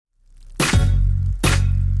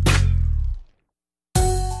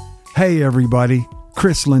Hey everybody,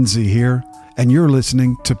 Chris Lindsay here, and you're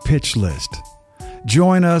listening to Pitch List.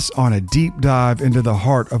 Join us on a deep dive into the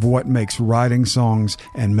heart of what makes writing songs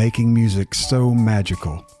and making music so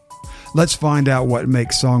magical. Let's find out what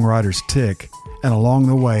makes songwriters tick, and along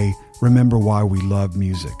the way, remember why we love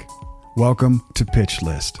music. Welcome to Pitch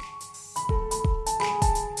List.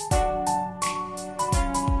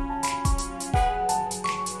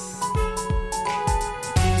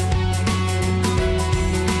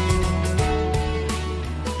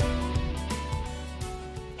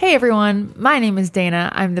 Hey everyone, my name is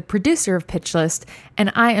Dana. I'm the producer of Pitch List,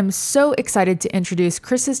 and I am so excited to introduce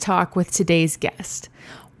Chris's talk with today's guest.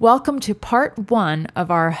 Welcome to part 1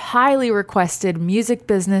 of our highly requested music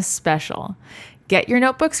business special. Get your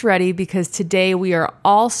notebooks ready because today we are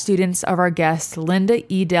all students of our guest, Linda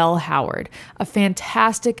Edel Howard, a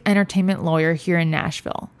fantastic entertainment lawyer here in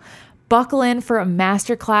Nashville. Buckle in for a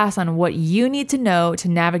masterclass on what you need to know to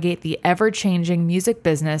navigate the ever-changing music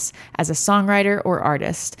business as a songwriter or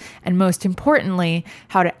artist, and most importantly,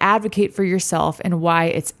 how to advocate for yourself and why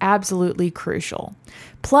it's absolutely crucial.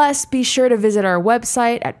 Plus, be sure to visit our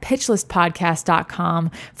website at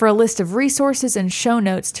pitchlistpodcast.com for a list of resources and show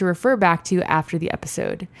notes to refer back to after the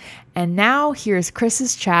episode. And now, here's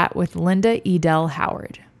Chris's chat with Linda Edel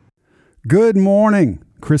Howard. Good morning.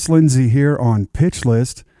 Chris Lindsay here on Pitch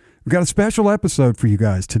List. We've got a special episode for you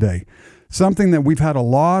guys today. Something that we've had a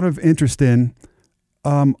lot of interest in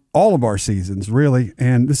all of our seasons, really.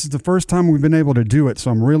 And this is the first time we've been able to do it,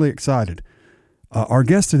 so I'm really excited. Our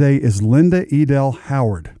guest today is Linda Edel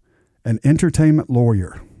Howard, an entertainment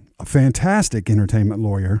lawyer, a fantastic entertainment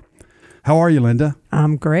lawyer. How are you, Linda?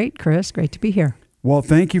 I'm great, Chris. Great to be here. Well,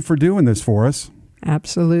 thank you for doing this for us.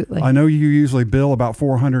 Absolutely. I know you usually bill about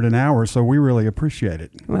 $400 an hour, so we really appreciate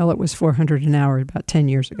it. Well, it was $400 an hour about 10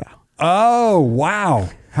 years ago. Oh, wow.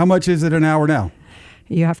 How much is it an hour now?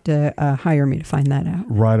 You have to hire me to find that out.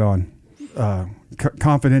 Right on.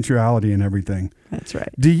 Confidentiality and everything. That's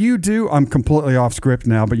right. I'm completely off script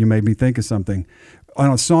now, but you made me think of something.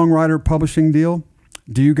 On a songwriter publishing deal,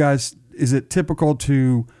 is it typical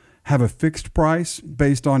to have a fixed price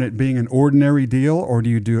based on it being an ordinary deal, or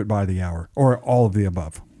do you do it by the hour, or all of the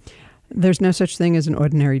above? There's no such thing as an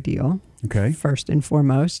ordinary deal. Okay. First and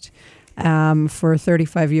foremost. For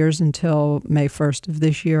 35 years until May 1st of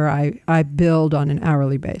this year, I billed on an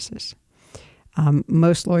hourly basis.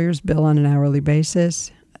 Most lawyers bill on an hourly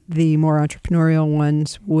basis. The more entrepreneurial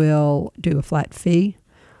ones will do a flat fee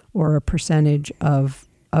or a percentage of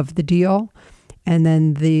the deal. And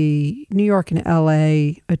then the New York and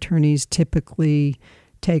LA attorneys typically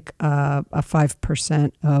take a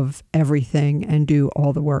 5% of everything and do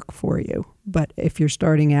all the work for you. But if you're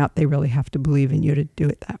starting out, they really have to believe in you to do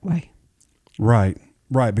it that way. Right,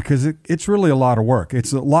 because it's really a lot of work.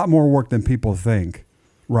 It's a lot more work than people think,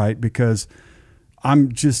 right? Because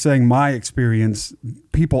I'm just saying my experience,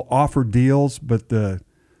 people offer deals, but the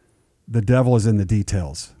devil is in the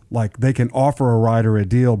details. Like they can offer a writer a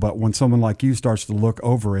deal, but when someone like you starts to look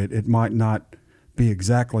over it, it might not be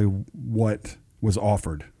exactly what was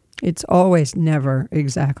offered. It's always never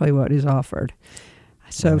exactly what is offered.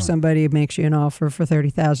 So if somebody makes you an offer for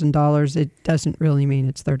 $30,000, it doesn't really mean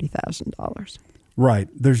it's $30,000. Right.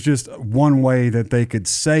 There's just one way that they could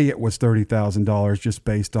say it was $30,000 just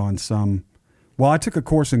based on some. Well, I took a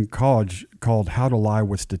course in college called How to Lie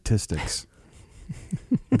with Statistics.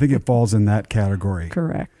 I think it falls in that category.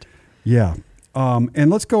 Correct. Yeah. And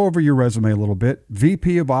let's go over your resume a little bit.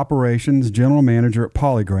 VP of Operations, General Manager at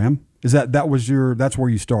Polygram. That's where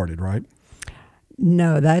you started, right?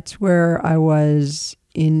 No, that's where I was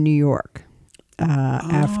in New York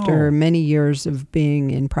after many years of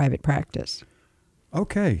being in private practice.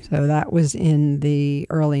 Okay. So that was in the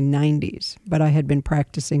early 90s, but I had been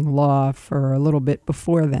practicing law for a little bit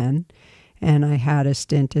before then, and I had a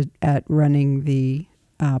stint at running the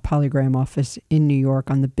Polygram office in New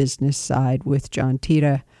York on the business side with John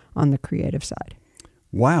Tita on the creative side.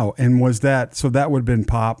 Wow. And so that would have been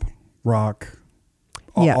pop, rock,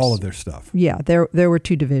 yes. All of their stuff. Yeah, there were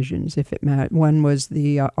two divisions, if it mattered. One was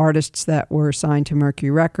the artists that were signed to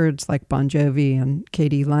Mercury Records, like Bon Jovi and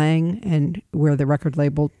K.D. Lang, and where the record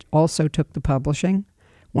label also took the publishing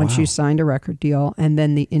once you signed a record deal. And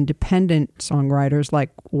then the independent songwriters, like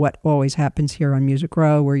what always happens here on Music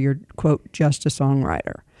Row, where you're, quote, just a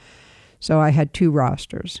songwriter. So I had two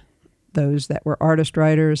rosters, those that were artist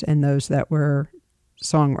writers and those that were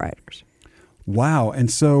songwriters. Wow.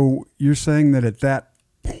 And so you're saying that at that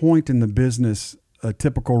point in the business, a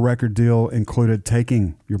typical record deal included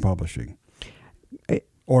taking your publishing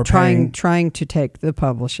or trying to take the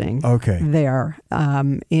publishing. Okay. There,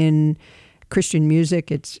 in Christian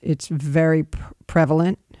music, it's very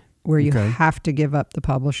prevalent where you Okay. have to give up the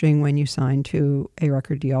publishing when you sign to a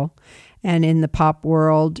record deal. And in the pop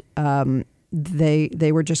world,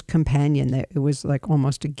 they were just companion. It was like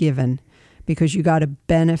almost a given because you got a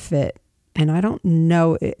benefit. And I don't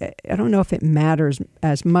know if it matters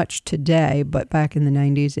as much today, but back in the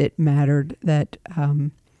 90s, it mattered that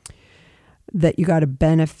that you got a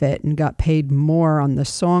benefit and got paid more on the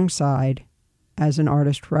song side as an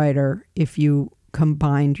artist-writer if you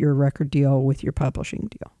combined your record deal with your publishing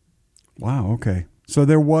deal. Wow. Okay. So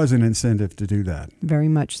there was an incentive to do that. Very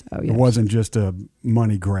much so, yes. It wasn't just a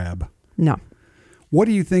money grab. No. What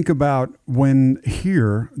do you think about when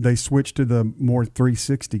here they switched to the more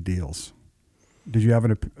 360 deals? Did you have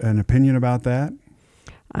an opinion about that?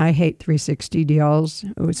 I hate 360 deals.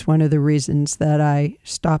 It was one of the reasons that I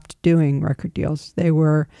stopped doing record deals. They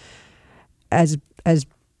were as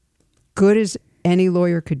good as any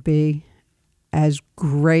lawyer could be, as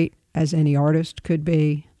great as any artist could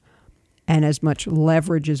be, and as much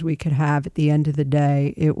leverage as we could have at the end of the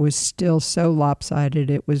day. It was still so lopsided,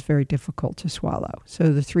 it was very difficult to swallow. So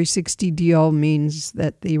the 360 deal means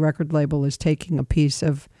that the record label is taking a piece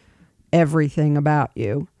of everything about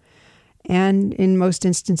you, and in most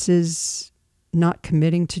instances, not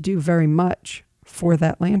committing to do very much for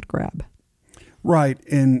that land grab. Right.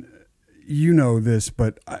 And you know this,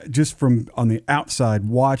 but just from on the outside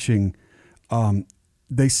watching,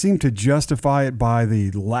 they seem to justify it by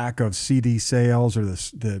the lack of CD sales or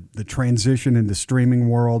the transition into streaming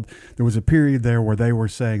world. There was a period there where they were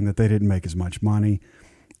saying that they didn't make as much money,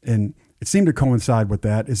 and it seemed to coincide with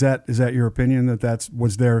that. Is that your opinion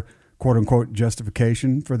was their quote unquote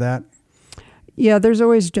justification for that? Yeah, there's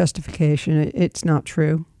always justification. It's not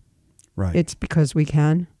true. Right. It's because we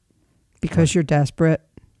can, because You're desperate,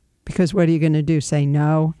 because what are you going to do? Say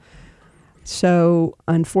no? So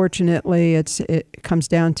unfortunately, it comes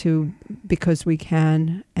down to because we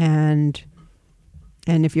can, and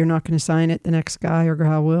if you're not going to sign it, the next guy or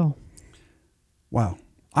gal will. Wow.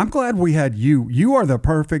 I'm glad we had you. You are the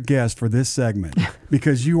perfect guest for this segment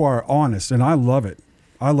because you are honest, and I love it.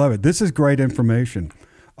 I love it. This is great information.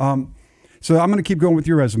 So I'm going to keep going with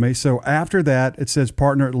your resume. So after that, it says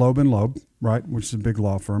partner at Loeb & Loeb, right, which is a big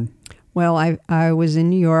law firm. Well, I was in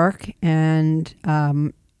New York, and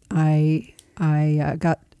I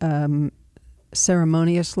got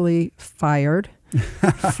ceremoniously fired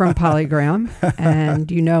from Polygram.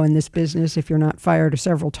 And in this business, if you're not fired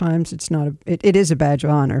several times, it is a badge of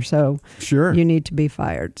honor. So sure, you need to be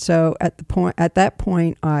fired. So at that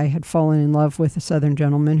point, I had fallen in love with a Southern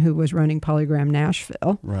gentleman who was running Polygram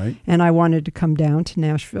Nashville. Right. And I wanted to come down to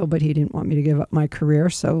Nashville, but he didn't want me to give up my career.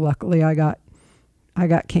 So luckily, I got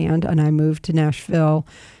canned, and I moved to Nashville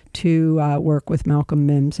to work with Malcolm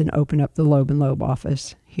Mims and open up the Loeb & Loeb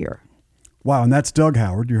office here. Wow, and that's Doug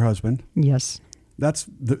Howard, your husband. Yes.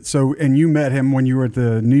 And you met him when you were at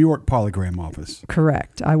the New York Polygram office.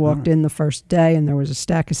 Correct. I walked in the first day, and there was a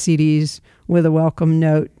stack of CDs with a welcome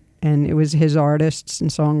note, and it was his artists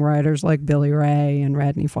and songwriters like Billy Ray and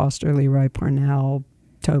Radney Foster, Leroy Parnell,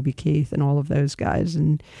 Toby Keith, and all of those guys.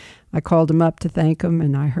 And I called him up to thank him,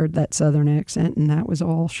 and I heard that Southern accent, and that was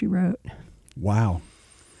all she wrote. Wow.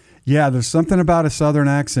 Yeah, there's something about a Southern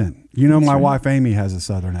accent. That's my right. wife Amy has a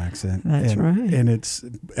Southern accent. That's right.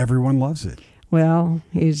 And everyone loves it. Well,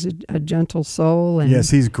 he's a gentle soul. And,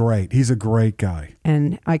 yes, he's great. He's a great guy.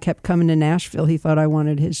 And I kept coming to Nashville. He thought I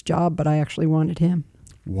wanted his job, but I actually wanted him.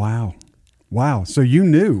 Wow. So you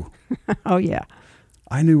knew. Oh, yeah.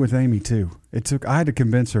 I knew with Amy, too. I had to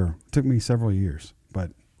convince her. It took me several years.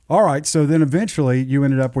 But all right, so then eventually you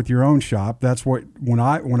ended up with your own shop. That's what, when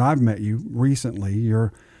I've met you recently,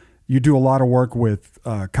 you do a lot of work with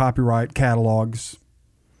copyright catalogs,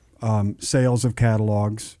 sales of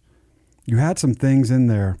catalogs. You had some things in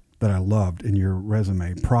there that I loved in your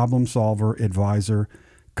resume. Problem solver, advisor,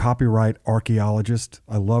 copyright archaeologist.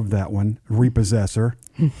 I love that one. Repossessor,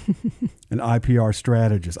 an IPR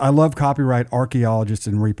strategist. I love copyright archaeologist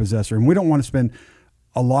and repossessor. And we don't want to spend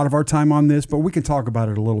a lot of our time on this, but we can talk about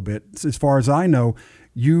it a little bit. As far as I know,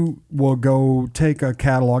 you will go take a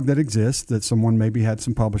catalog that exists that someone maybe had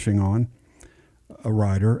some publishing on, a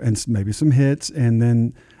writer, and maybe some hits, and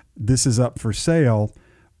then this is up for sale,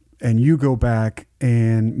 and you go back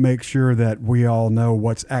and make sure that we all know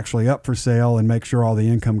what's actually up for sale and make sure all the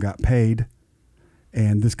income got paid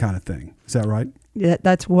and this kind of thing. Is that right? Yeah,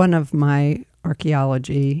 that's one of my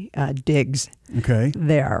archaeology digs. Okay.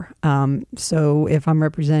 There. So if I'm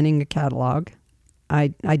representing a catalog, I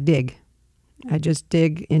dig. I just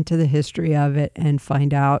dig into the history of it and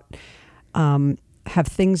find out have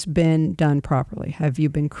things been done properly? Have you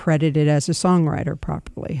been credited as a songwriter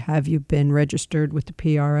properly? Have you been registered with the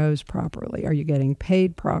PROs properly? Are you getting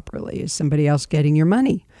paid properly? Is somebody else getting your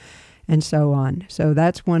money? And so on. So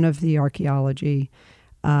that's one of the archaeology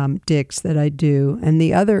digs that I do. And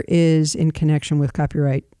the other is in connection with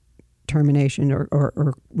copyright termination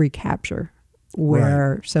or recapture,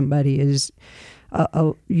 where somebody is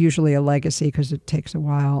usually a legacy because it takes a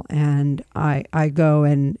while. And I go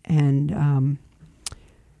and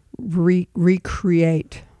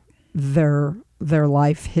recreate their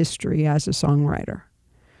life history as a songwriter.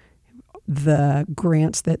 The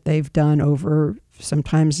grants that they've done over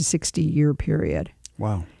sometimes a 60-year period.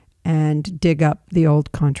 Wow. And dig up the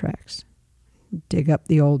old contracts, dig up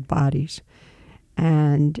the old bodies,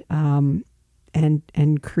 and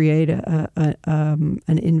create an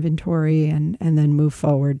inventory and then move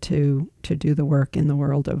forward to do the work in the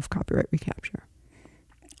world of copyright recapture.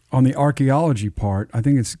 On the archaeology part, I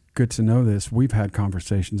think it's good to know this. We've had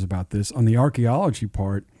conversations about this. On the archaeology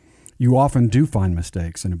part, you often do find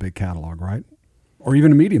mistakes in a big catalog, right? Or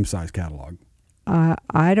even a medium-sized catalog.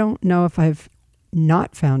 I don't know if I've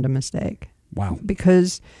not found a mistake. Wow.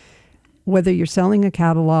 Because whether you're selling a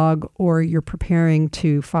catalog or you're preparing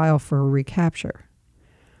to file for a recapture,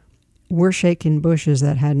 we're shaking bushes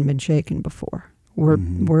that hadn't been shaken before.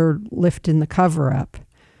 We're lifting the cover up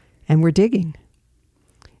and we're digging.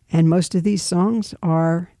 And most of these songs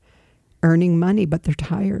are earning money, but they're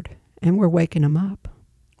tired and we're waking them up.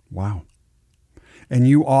 Wow. And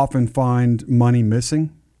you often find money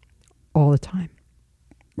missing? All the time.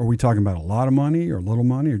 Are we talking about a lot of money or little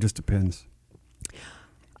money, or just depends?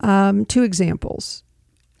 2 examples.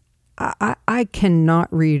 I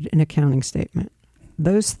cannot read an accounting statement.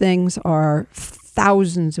 Those things are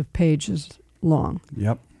thousands of pages long.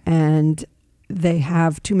 Yep. And they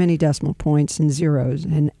have too many decimal points and zeros,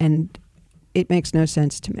 and it makes no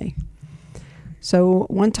sense to me. So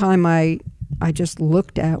one time I just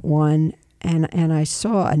looked at one and I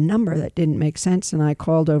saw a number that didn't make sense, and I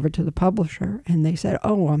called over to the publisher, and they said,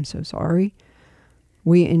 "Oh, I'm so sorry.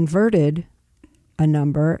 We inverted a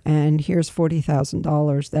number, and here's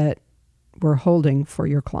 $40,000 that we're holding for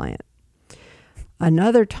your client."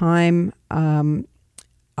 Another time,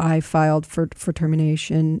 I filed for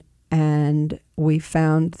termination, and we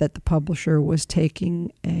found that the publisher was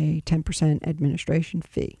taking a 10% administration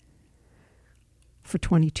fee for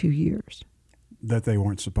 22 years. That they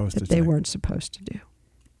weren't supposed to take. They weren't supposed to do.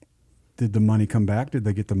 Did the money come back? Did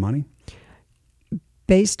they get the money?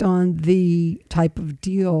 Based on the type of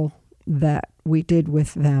deal that we did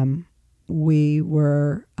with them, we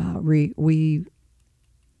were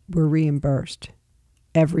reimbursed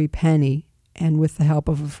every penny, and with the help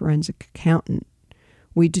of a forensic accountant,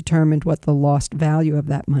 we determined what the lost value of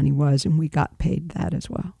that money was, and we got paid that as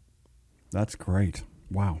well. That's great.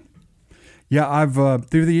 Wow. Yeah, I've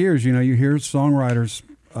through the years, you hear songwriters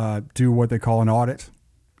do what they call an audit,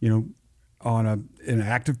 on an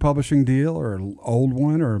active publishing deal or an old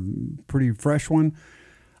one or a pretty fresh one.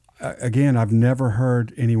 Again, I've never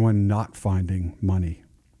heard anyone not finding money.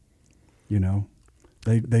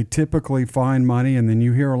 They typically find money, and then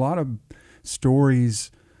you hear a lot of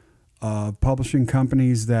stories of publishing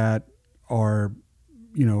companies that are,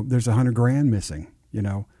 there's $100,000 missing,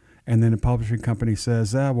 and then a publishing company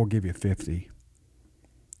says, we'll give you 50.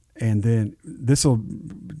 And then this'll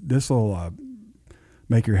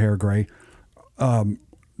make your hair gray.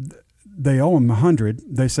 They owe them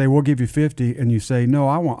 100. They say, we'll give you 50. And you say, no,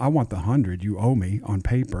 I want the 100 you owe me on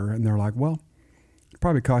paper. And they're like, well, it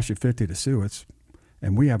probably cost you 50 to sue us.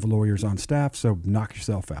 And we have lawyers on staff, so knock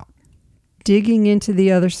yourself out. Digging into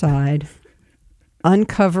the other side,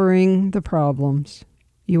 uncovering the problems.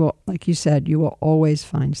 You will, like you said, you will always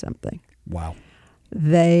find something. Wow.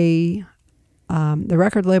 The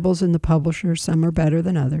record labels and the publishers, some are better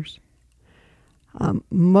than others.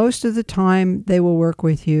 Most of the time, they will work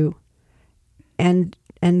with you, and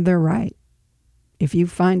they're right. If you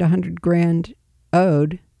find $100,000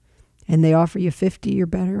 owed, and they offer you 50, you're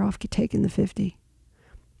better off taking the 50.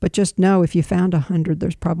 But just know, if you found 100,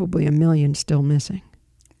 there's probably 1 million still missing.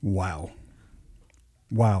 Wow.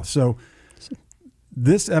 So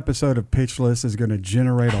this episode of Pitch List is going to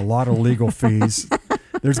generate a lot of legal fees.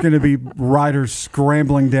 There's going to be writers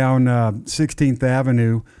scrambling down 16th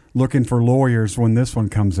Avenue looking for lawyers when this one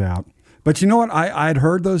comes out. But you know what? I'd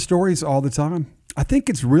heard those stories all the time. I think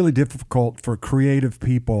it's really difficult for creative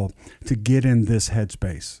people to get in this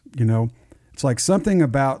headspace. It's like something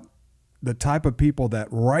about the type of people that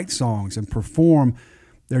write songs and perform,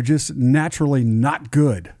 they're just naturally not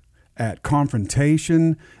good at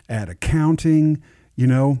confrontation, at accounting,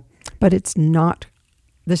 But it's not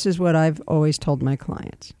This is what I've always told my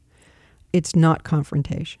clients. It's not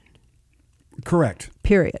confrontation. Correct.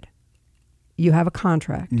 Period. You have a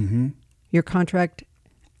contract. Mm-hmm. Your contract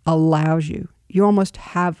allows you. You almost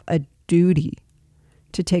have a duty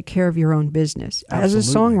to take care of your own business. Absolutely. As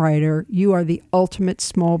a songwriter, you are the ultimate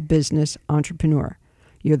small business entrepreneur.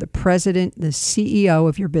 You're the president, the CEO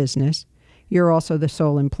of your business. You're also the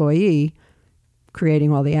sole employee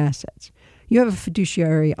creating all the assets. You have a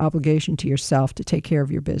fiduciary obligation to yourself to take care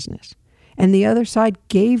of your business. And the other side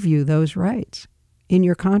gave you those rights in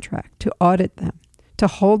your contract to audit them, to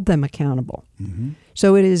hold them accountable. Mm-hmm.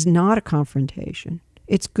 So it is not a confrontation.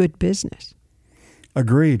 It's good business.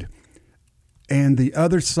 Agreed. And the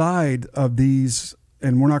other side of these,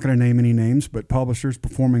 and we're not going to name any names, but publishers,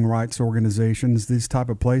 performing rights organizations, these type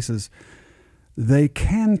of places, they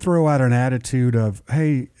can throw out an attitude of,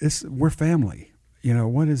 hey, we're family.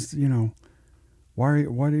 What is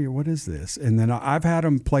this? And then I've had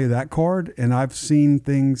them play that card, and I've seen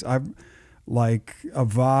things, like a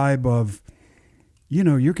vibe of,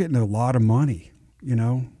 you're getting a lot of money,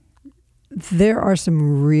 There are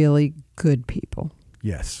some really good people.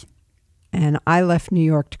 Yes. And I left New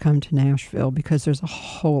York to come to Nashville because there's a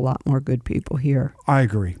whole lot more good people here I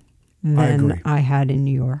agree. than I had in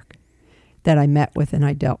New York, that I met with and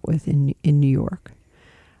I dealt with in New York.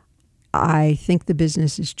 I think the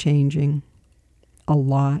business is changing a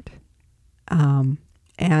lot.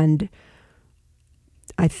 And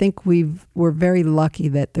I think we're very lucky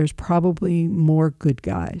that there's probably more good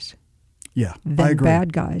guys Yeah, I than agree.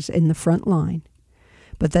 bad guys in the front line.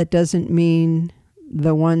 But that doesn't mean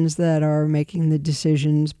the ones that are making the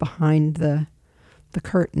decisions behind the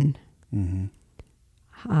curtain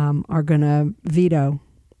Mm-hmm. are going to veto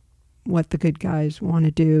what the good guys want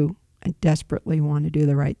to do and desperately want to do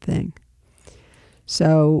the right thing.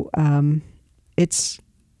 So it's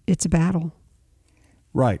a battle.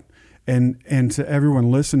 Right. And to everyone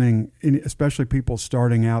listening, especially people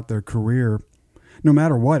starting out their career, no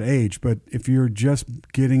matter what age, but if you're just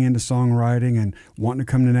getting into songwriting and wanting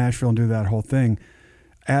to come to Nashville and do that whole thing,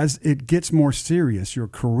 as it gets more serious, your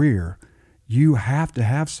career, you have to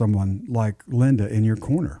have someone like Linda in your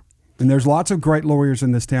corner. And there's lots of great lawyers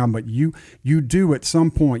in this town, but you do at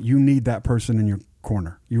some point, you need that person in your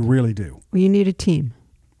corner. You really do. Well, you need a team.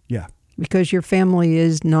 Yeah. Because your family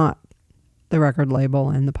is not the record label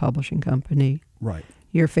and the publishing company. Right.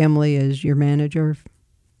 Your family is your manager,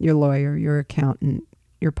 your lawyer, your accountant,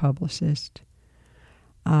 your publicist,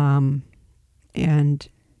 and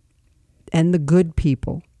the good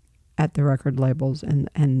people at the record labels and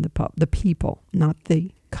the people, not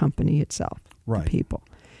the company itself. Right. The people.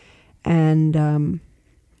 And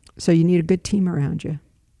so you need a good team around you.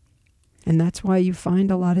 And that's why you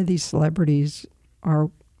find a lot of these celebrities are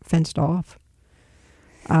fenced off.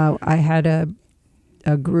 I had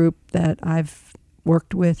a group that I've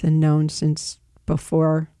worked with and known since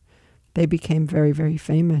before they became very, very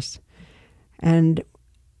famous. And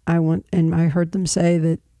I heard them say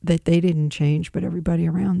that they didn't change, but everybody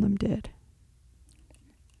around them did.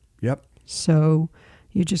 Yep. So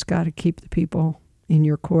you just got to keep the people in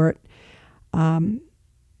your court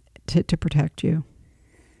to protect you.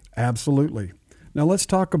 Absolutely. Now let's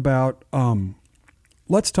talk about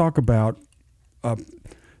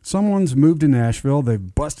someone's moved to Nashville.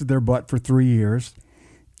 They've busted their butt for 3 years.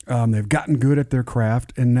 They've gotten good at their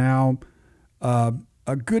craft, and now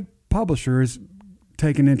a good publisher has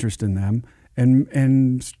taken interest in them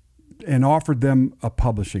and offered them a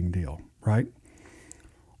publishing deal. Right?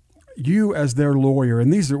 You, as their lawyer,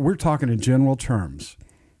 and we're talking in general terms,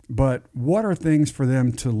 but what are things for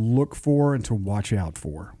them to look for and to watch out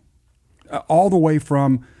for? All the way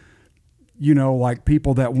from, like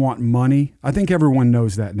people that want money. I think everyone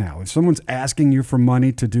knows that now. If someone's asking you for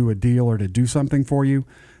money to do a deal or to do something for you,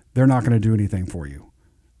 they're not going to do anything for you.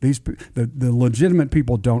 The legitimate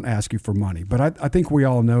people don't ask you for money. But I think we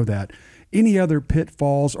all know that. Any other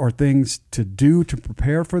pitfalls or things to do to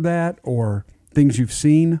prepare for that, or things you've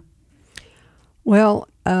seen? Well,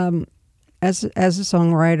 as a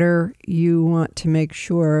songwriter, you want to make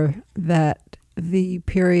sure that the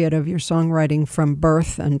period of your songwriting from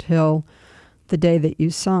birth until the day that you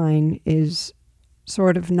sign is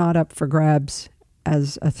sort of not up for grabs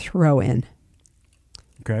as a throw-in.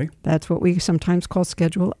 Okay. That's what we sometimes call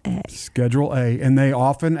Schedule A. Schedule A, and they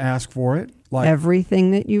often ask for it. Like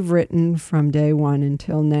everything that you've written from day one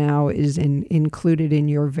until now is included in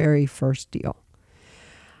your very first deal.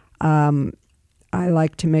 I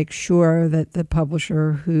like to make sure that the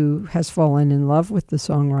publisher who has fallen in love with the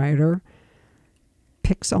songwriter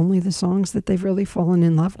picks only the songs that they've really fallen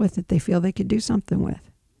in love with, that they feel they could do something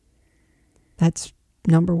with. That's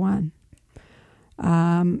number one.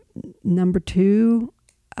 Number two,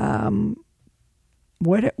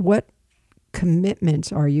 what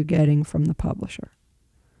commitments are you getting from the publisher?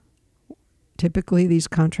 Typically, these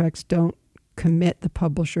contracts don't commit the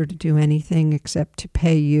publisher to do anything except to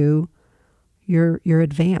pay you your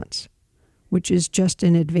advance, which is just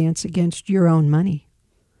an advance against your own money.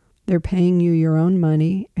 They're paying you your own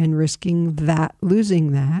money and risking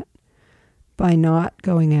losing that by not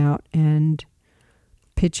going out and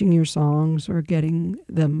pitching your songs or getting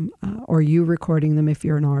them, or you recording them if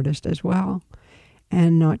you're an artist as well,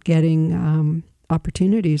 and not getting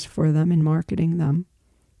opportunities for them and marketing them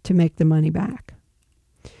to make the money back.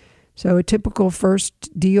 So a typical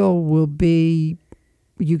first deal will be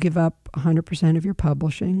you give up 100% of your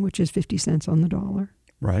publishing, which is 50 cents on the dollar.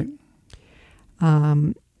 Right.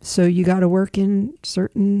 So you got to work in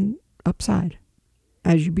certain upside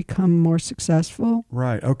as you become more successful.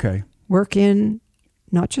 Right. Okay. Work in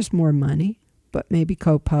not just more money, but maybe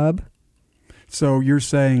co-pub. So you're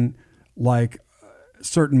saying like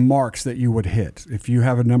certain marks that you would hit. If you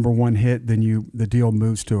have a number one hit, then the deal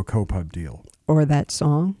moves to a co-pub deal. Or that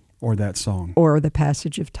song. Or that song. Or the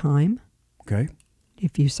passage of time. Okay.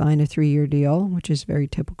 If you sign a 3-year deal, which is very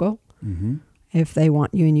typical. Mm-hmm. If they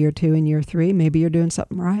want you in year 2 and year 3, maybe you're doing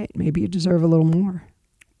something right. Maybe you deserve a little more.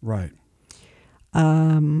 Right.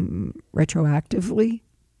 Retroactively,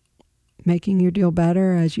 making your deal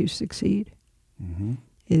better as you succeed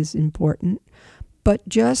is important. But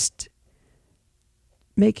just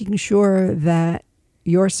making sure that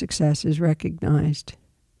your success is recognized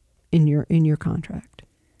in your contract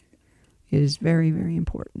is very, very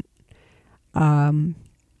important.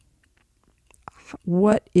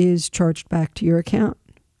 What is charged back to your account,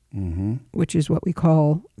 which is what we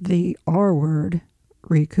call the R word,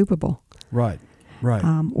 recoupable. Right, right.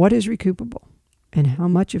 What is recoupable and how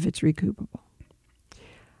much of it's recoupable?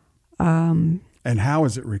 And how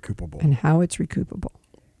is it recoupable? And how it's recoupable.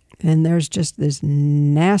 And there's just this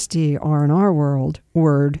nasty R&R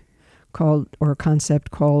word called, or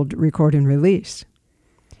concept called record and release.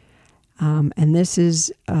 And this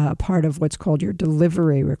is part of what's called your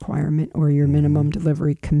delivery requirement or your minimum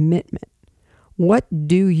delivery commitment. What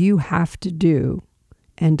do you have to do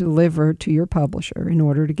and deliver to your publisher in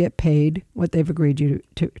order to get paid what they've agreed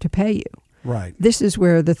to pay you? Right. This is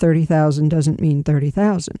where the $30,000 doesn't mean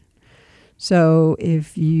 $30,000. So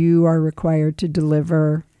if you are required to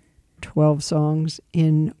deliver 12 songs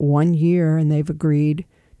in 1 year and they've agreed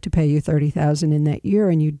to pay you $30,000 in that year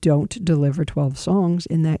and you don't deliver 12 songs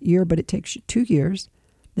in that year, but it takes you 2 years,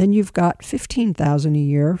 then you've got $15,000 a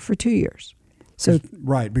year for 2 years. So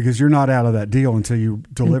right, because you're not out of that deal until you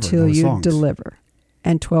deliver those songs. Deliver.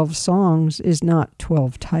 And 12 songs is not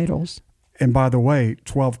 12 titles. And by the way,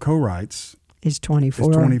 12 co-writes is 24.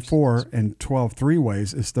 Is 24 and 12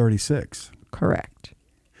 three-ways is 36. Correct.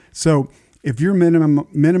 So if your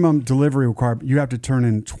minimum delivery requirement, you have to turn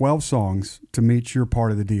in 12 songs to meet your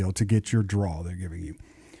part of the deal to get your draw they're giving you.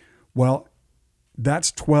 Well,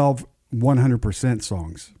 that's 12 100%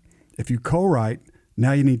 songs. If you co-write,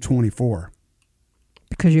 now you need 24.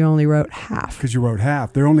 Because you only wrote half. Because you wrote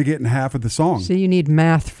half. They're only getting half of the song. So you need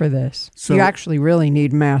math for this. So you actually really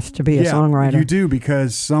need math to be a songwriter. You do,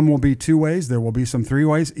 because some will be 2 ways. There will be some 3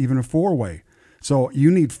 ways, even a 4-way. So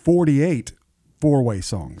you need 48 4-way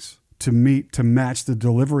songs to match the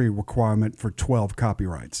delivery requirement for 12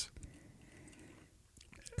 copyrights.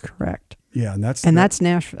 Correct. Yeah, and that's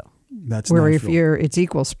Nashville. That's where Nashville. it's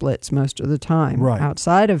equal splits most of the time. Right.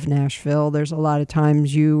 Outside of Nashville, there's a lot of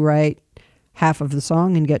times you write half of the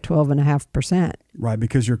song and get 12.5%. Right,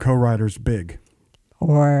 because your co-writer's big.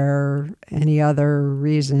 Or any other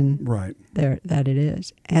reason right. that it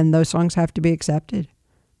is. And those songs have to be accepted.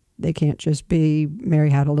 They can't just be Mary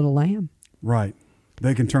Had a Little Lamb. Right.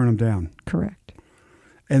 They can turn them down. Correct.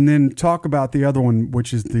 And then talk about the other one,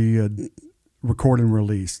 which is the record and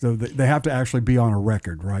release. They have to actually be on a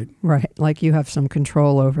record, right? Right. Like you have some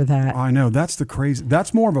control over that. I know. That's the crazy.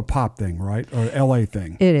 That's more of a pop thing, right? Or LA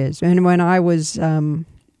thing. It is. And when I was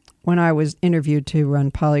interviewed to run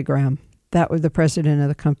Polygram, that was the president of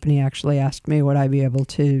the company actually asked me would I be able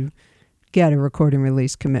to get a record and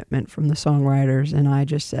release commitment from the songwriters, and I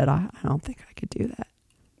just said I don't think I could do that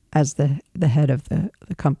as the head of the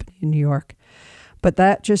company in New York. But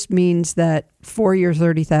that just means that for your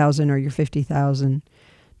 $30,000 or your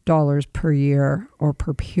 $50,000 per year or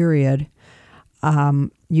per period,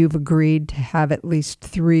 you've agreed to have at least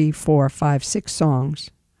 3, 4, 5, 6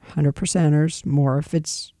 songs, 100%ers, more if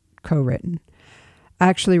it's co-written,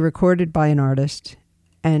 actually recorded by an artist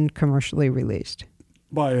and commercially released.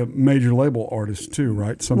 by a major label artist too,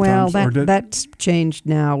 right? Well, Sometimes. that's changed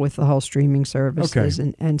now with the whole streaming services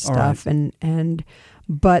and stuff. Right.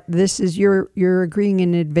 But this is you're agreeing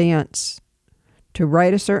in advance to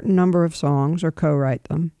write a certain number of songs or co-write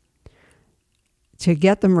them, to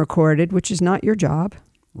get them recorded, which is not your job.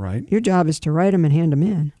 Right. Your job is to write them and hand them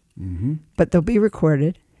in. Mm-hmm. But they'll be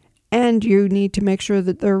recorded, and you need to make sure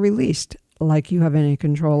that they're released, like you have any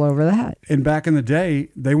control over that. And back in the day,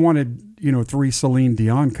 they wanted, 3 Celine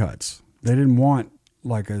Dion cuts. They didn't want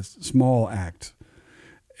like a small act.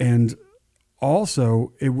 And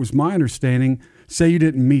also, it was my understanding, say you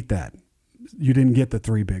didn't meet that. You didn't get the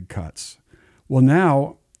 3 big cuts. Well,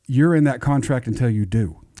 now you're in that contract until you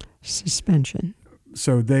do. Suspension.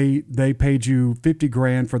 So they paid you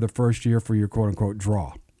 $50,000 for the first year for your quote unquote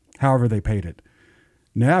draw, however they paid it.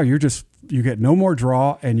 Now you get no more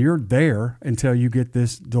draw, and you're there until you get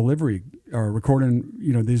this delivery or recording,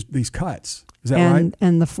 these cuts. Is that right?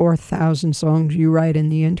 And the 4,000 songs you write in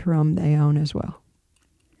the interim, they own as well.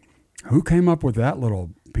 Who came up with that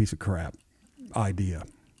little piece of crap idea?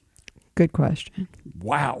 Good question.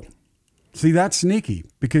 Wow. See, that's sneaky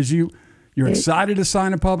because you're excited to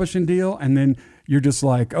sign a publishing deal, and then you're just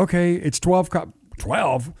like, okay, it's 12.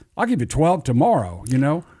 12? I'll give you 12 tomorrow,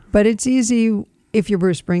 But it's easy if you're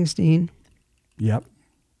Bruce Springsteen. Yep.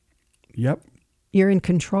 You're in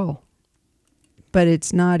control. But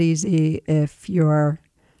it's not easy if you're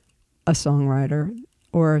a songwriter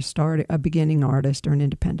or a beginning artist or an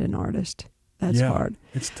independent artist. That's hard.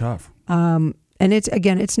 It's tough. And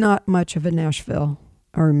it's not much of a Nashville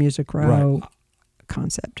or a Music Row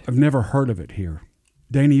concept. I've never heard of it here.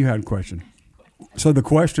 Dana, you had a question. So the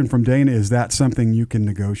question from Dana is that something you can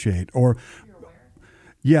negotiate, or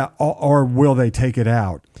will they take it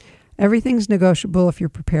out? Everything's negotiable if you're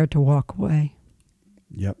prepared to walk away.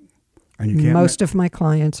 Yep. And you can't. Most of my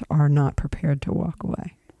clients are not prepared to walk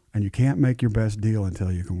away. And you can't make your best deal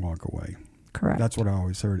until you can walk away. Correct. That's what I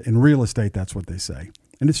always heard. In real estate, that's what they say.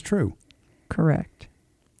 And it's true. Correct.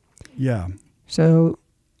 Yeah. So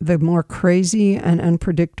the more crazy and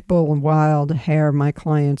unpredictable and wild hair my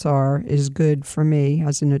clients are is good for me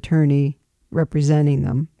as an attorney representing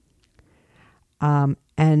them.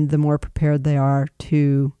 And the more prepared they are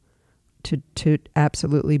to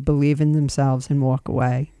absolutely believe in themselves and walk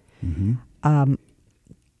away. Mm-hmm.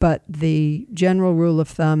 But the general rule of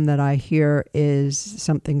thumb that I hear is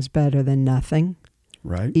something's better than nothing.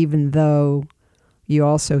 Right. Even though you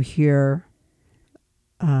also hear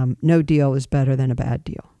no deal is better than a bad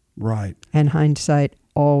deal. Right. And hindsight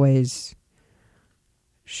always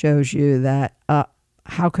shows you that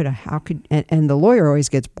and the lawyer always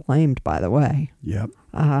gets blamed, by the way. Yep.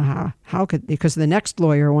 Because the next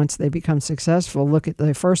lawyer, once they become successful, look at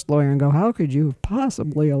the first lawyer and go, how could you have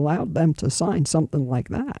possibly allowed them to sign something like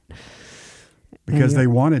that? Because they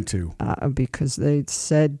wanted to. Because they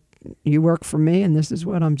said, you work for me and this is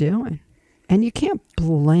what I'm doing. And you can't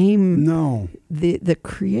blame the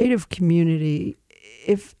creative community.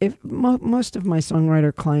 If most of my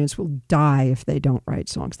songwriter clients will die if they don't write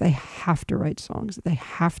songs. They have to write songs. They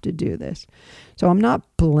have to do this. So I'm not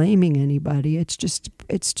blaming anybody. It's just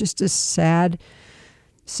a sad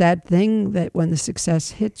thing that when the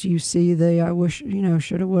success hits, you see the I wish,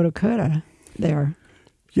 shoulda, woulda, coulda there.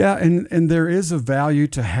 Yeah, and there is a value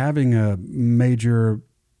to having a major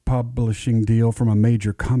publishing deal from a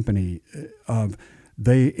major company.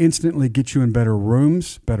 They instantly get you in better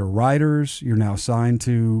rooms, better writers. You're now signed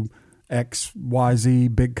to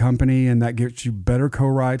XYZ big company, and that gets you better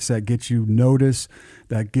co-writes. That gets you notice.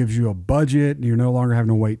 That gives you a budget. You're no longer having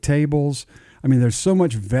to wait tables. I mean, there's so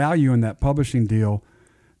much value in that publishing deal.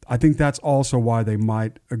 I think that's also why they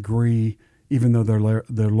might agree, even though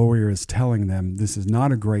their lawyer is telling them this is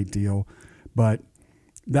not a great deal. But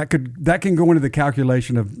that can go into the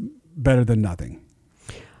calculation of better than nothing.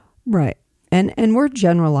 Right. And we're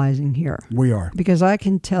generalizing here. We are. Because I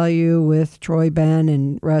can tell you with Troy Ben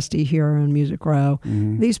and Rusty here on Music Row,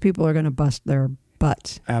 these people are going to bust their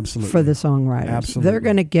butts. Absolutely. For the songwriters. Absolutely. They're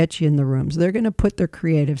going to get you in the rooms. They're going to put their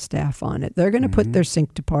creative staff on it. They're going to put their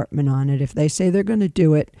sync department on it. If they say they're going to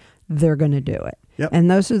do it, they're going to do it. Yep.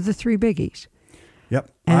 And those are the 3 biggies.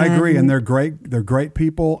 Yep. I agree. And they're great. They're great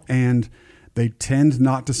people. And they tend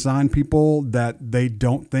not to sign people that they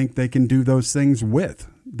don't think they can do those things with.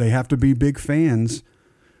 They have to be big fans.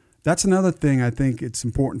 That's another thing I think it's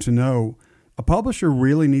important to know. A publisher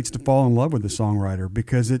really needs to fall in love with the songwriter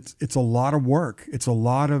because it's a lot of work. It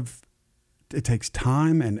takes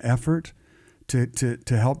time and effort to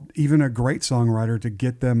help even a great songwriter to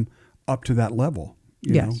get them up to that level.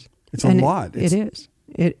 You know? It's a lot. It is.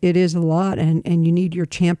 It is a lot, and you need your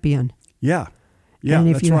champion. Yeah. Yeah, and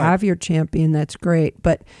if that's you right. have your champion, that's great.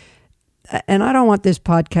 But, and I don't want this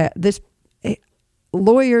podcast,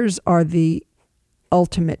 lawyers are the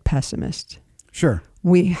ultimate pessimist. Sure.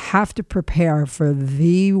 We have to prepare for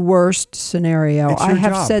the worst scenario. It's your I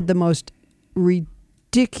have job. said the most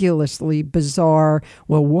ridiculously bizarre,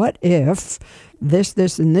 well, what if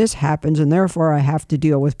this, and this happens, and therefore I have to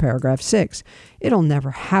deal with paragraph 6. It'll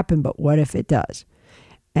never happen, but what if it does?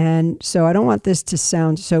 And so I don't want this to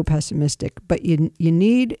sound so pessimistic, but you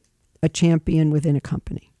need a champion within a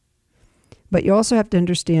company. But you also have to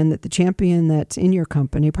understand that the champion that's in your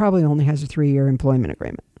company probably only has a 3-year employment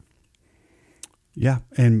agreement. Yeah.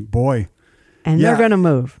 And boy, And Yeah. they're going to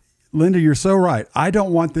move. Linda, you're so right. I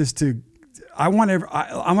don't want this to, I want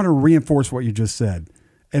to reinforce what you just said.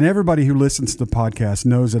 And everybody who listens to the podcast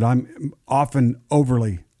knows that I'm often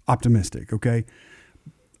overly optimistic. Okay.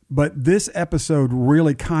 But this episode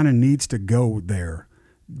really kind of needs to go there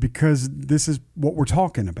because this is what we're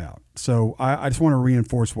talking about. So I just want to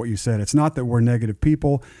reinforce what you said. It's not that we're negative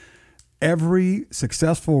people. Every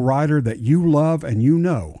successful writer that you love and you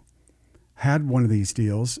know had one of these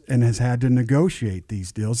deals and has had to negotiate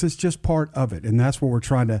these deals. It's just part of it. And that's what we're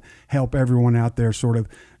trying to help everyone out there sort of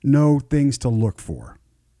know things to look for.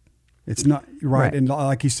 It's not right. And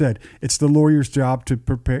like you said, it's the lawyer's job to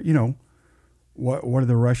prepare, what do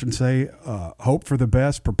the Russians say? Hope for the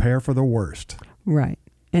best, prepare for the worst. Right.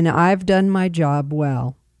 And I've done my job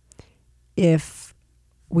well if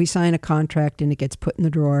we sign a contract and it gets put in the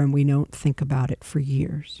drawer and we don't think about it for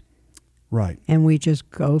years. Right. And we just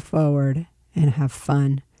go forward and have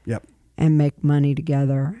fun. Yep. And make money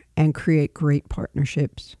together and create great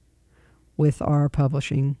partnerships with our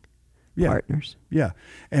publishing partners. Yeah.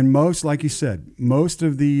 And like you said, most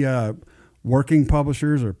of the working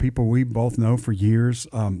publishers are people we both know for years.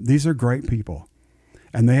 These are great people.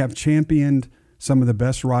 And they have championed some of the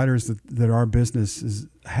best writers that our business has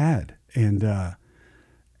had. And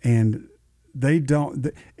they don't,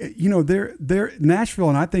 they're Nashville,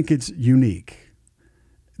 and I think it's unique.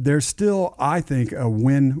 There's still, I think, a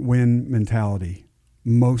win-win mentality,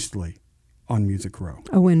 mostly on Music Row.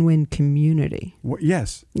 A win-win community.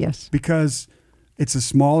 Yes. Yes. Because it's a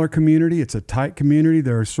smaller community. It's a tight community.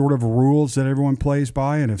 There are sort of rules that everyone plays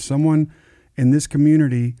by. And if someone in this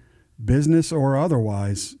community, business or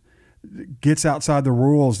otherwise, gets outside the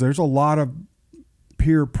rules, there's a lot of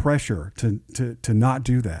peer pressure to not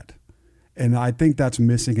do that. And I think that's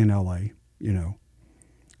missing in LA,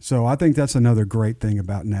 So I think that's another great thing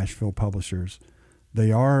about Nashville publishers. They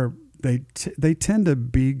tend to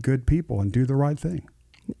be good people and do the right thing.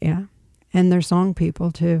 Yeah. And they're song people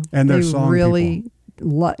too. And they're song really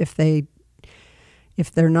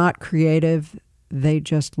if they're not creative, they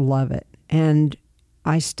just love it. And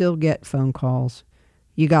I still get phone calls.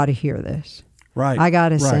 You got to hear this. Right. I got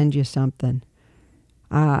to send you something.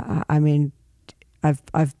 I mean,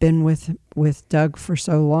 I've been with Doug for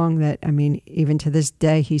so long that, I mean, even to this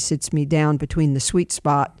day, he sits me down between the sweet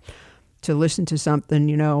spot to listen to something,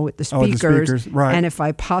 with the speakers. Right. And if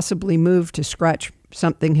I possibly move to scratch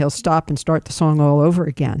something, he'll stop and start the song all over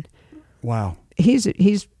again. Wow. He's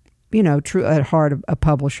true at heart a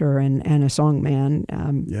publisher and a song man.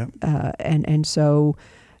 And so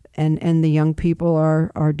the young people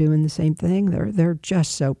are doing the same thing. They're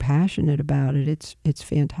just so passionate about it. It's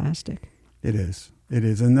fantastic. It is.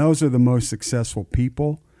 And those are the most successful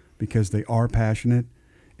people because they are passionate.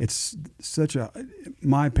 It's such in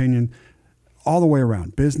my opinion, all the way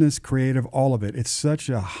around, business, creative, all of it. It's such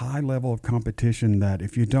a high level of competition that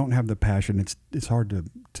if you don't have the passion, it's hard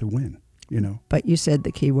to win, But you said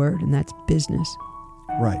the key word, and that's business.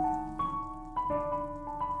 Right.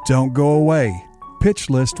 Don't go away. Pitch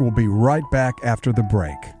List will be right back after the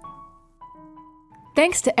break.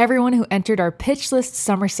 Thanks to everyone who entered our Pitch List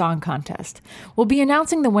Summer Song Contest. We'll be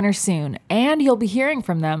announcing the winner soon, and you'll be hearing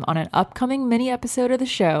from them on an upcoming mini episode of the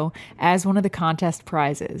show as one of the contest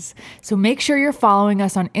prizes. So make sure you're following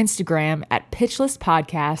us on Instagram at Pitch List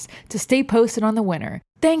Podcast to stay posted on the winner.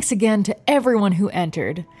 Thanks again to everyone who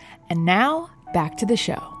entered. And now, back to the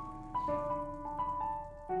show.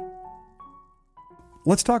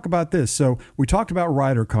 Let's talk about this. So we talked about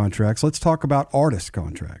writer contracts. Let's talk about artist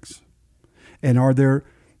contracts. And are there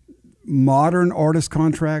modern artist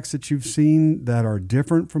contracts that you've seen that are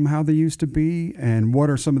different from how they used to be? And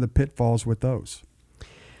what are some of the pitfalls with those?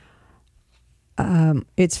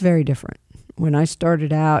 It's very different. When I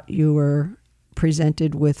started out, you were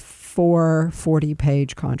presented with 4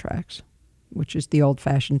 40-page contracts, which is the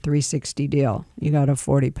old-fashioned 360 deal. You got a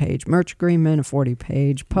 40-page merch agreement, a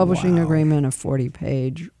 40-page publishing agreement, a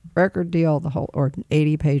 40-page record deal, or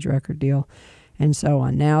 80-page record deal, and so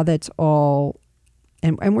on. Now that's all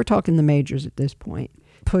and we're talking the majors at this point,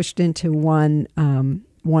 pushed into one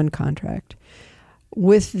contract.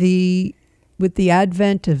 With the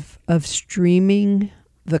advent of streaming,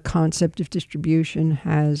 the concept of distribution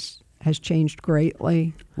has changed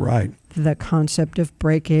greatly. Right. The concept of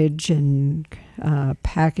breakage and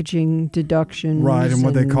packaging deductions. Right, and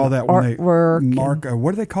what they call that when artwork they mark.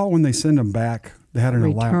 What do they call it when they send them back? They had an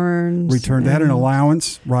returns. Return. They had an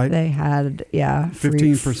allowance, right? They had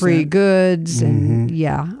 15% free goods, and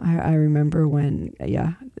I remember when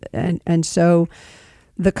and so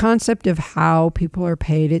the concept of how people are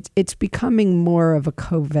paid, it's becoming more of a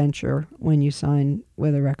co-venture when you sign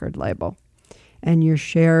with a record label, and you're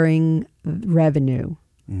sharing revenue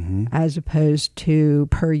as opposed to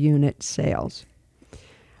per unit sales.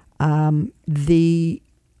 The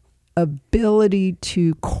ability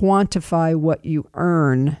to quantify what you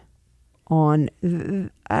earn on,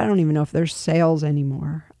 I don't even know if there's sales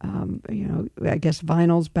anymore. I guess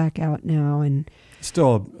vinyl's back out now, and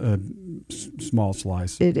still a small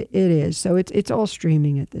slice. It is. So it's all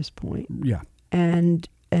streaming at this point. Yeah. And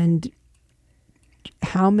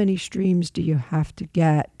how many streams do you have to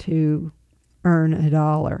get to earn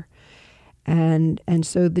 $1? And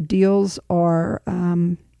so the deals are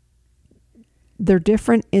they're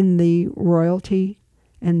different in the royalty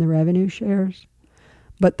and the revenue shares,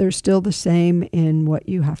 but they're still the same in what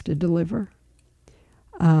you have to deliver.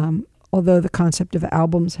 Although the concept of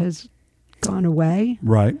albums has gone away.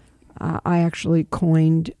 Right. I actually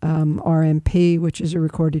coined RMP, which is a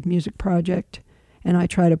recorded music project, and I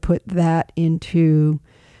try to put that into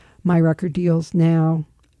my record deals now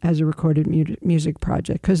as a recorded music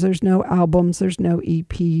project, because there's no albums, there's no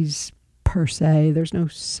EPs per se, there's no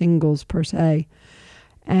singles per se,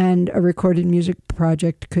 and a recorded music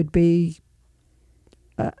project could be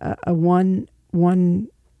a one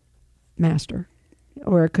master,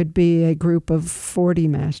 or it could be a group of 40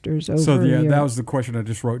 masters over a year. That was the question I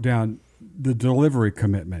just wrote down. The delivery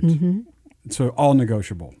commitment. So all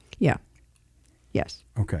negotiable. Yeah. Yes.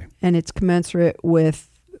 Okay. And it's commensurate with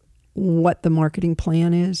what the marketing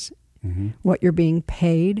plan is, what you're being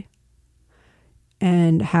paid,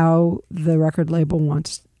 and how the record label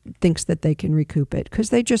thinks that they can recoup it.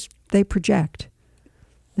 Because they project.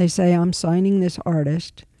 They say, I'm signing this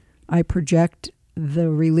artist. I project the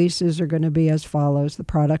releases are going to be as follows, the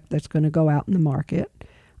product that's going to go out in the market.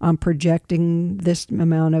 I'm projecting this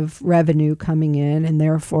amount of revenue coming in, and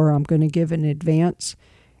therefore I'm going to give an advance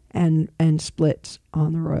and splits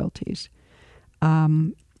on the royalties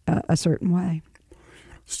a certain way.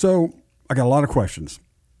 So I got a lot of questions.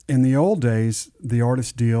 In the old days, the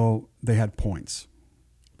artist deal, they had points.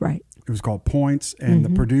 Right. It was called points, and the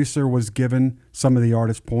producer was given some of the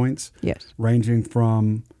artist points. Yes. Ranging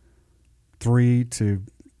from 3 to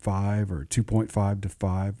 5 or 2.5 to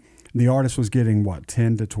 5. The artist was getting,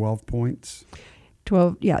 10 to 12 points?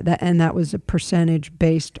 12, yeah. That was a percentage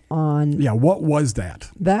based on... Yeah, what was that?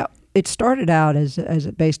 It started out as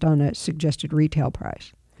based on a suggested retail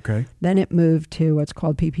price. Okay. Then it moved to what's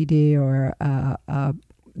called PPD, or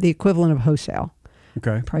the equivalent of wholesale.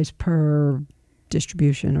 Okay. Price per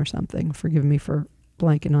distribution or something. Forgive me for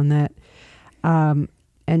blanking on that.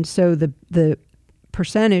 And so the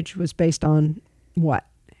percentage was based on what?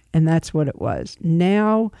 And that's what it was.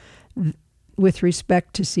 Now, with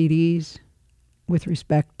respect to CDs, with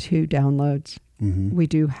respect to downloads, we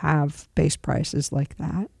do have base prices like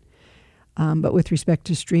that. But with respect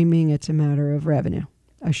to streaming, it's a matter of revenue,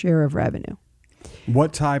 a share of revenue.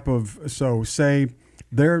 What type of, so say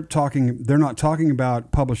they're not talking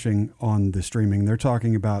about publishing on the streaming, they're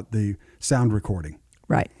talking about the sound recording.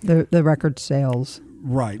 Right, the record sales.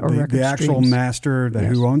 Right, the actual streams. master,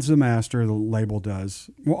 Yes. Who owns the master, the label does.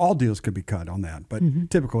 Well, all deals could be cut on that, but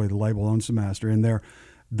typically the label owns the master, and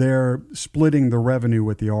they're splitting the revenue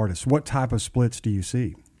with the artist. What type of splits do you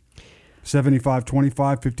see? 75-25,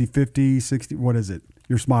 50-50, 60, what is it?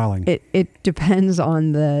 You're smiling. It depends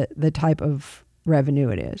on the type of revenue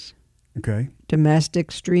it is. Okay.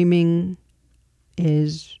 Domestic streaming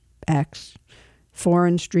is X.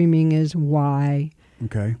 Foreign streaming is Y.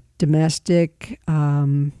 Okay. Domestic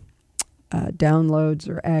downloads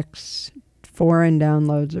are X. Foreign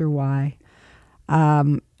downloads are Y.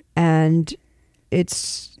 And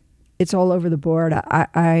it's all over the board.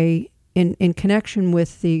 I in connection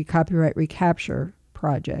with the copyright recapture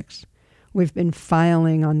projects, we've been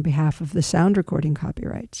filing on behalf of the sound recording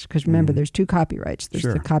copyrights. Because remember, there's two copyrights. There's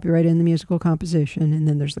the copyright in the musical composition, and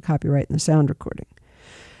then there's the copyright in the sound recording.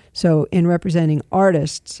 So in representing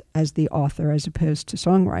artists as the author as opposed to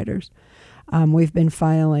songwriters, we've been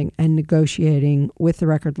filing and negotiating with the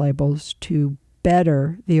record labels to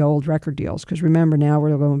better the old record deals. Because remember, now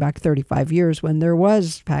we're going back 35 years when there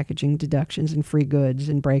was packaging deductions and free goods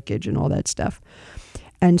and breakage and all that stuff.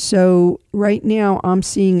 And so right now I'm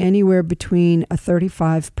seeing anywhere between a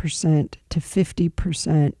 35% to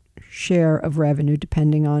 50% share of revenue,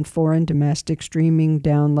 depending on foreign, domestic, streaming,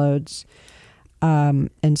 downloads,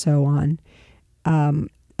 and so on,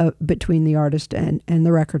 between the artist and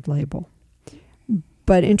the record label.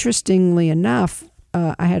 But interestingly enough,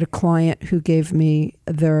 I had a client who gave me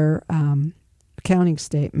their accounting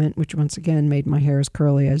statement, which once again made my hair as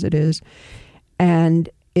curly as it is. And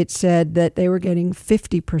it said that they were getting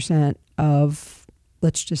 50% of,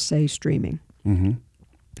 let's just say, streaming. Mm-hmm.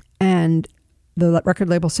 And the record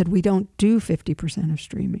label said, we don't do 50% of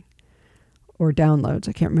streaming or downloads.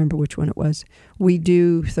 I can't remember which one it was. We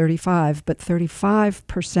do 35, but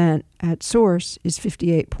 35% at source is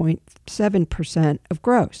 58.7% of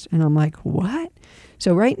gross. And I'm like, what?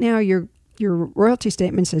 So right now your royalty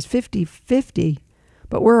statement says 50-50,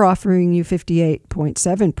 but we're offering you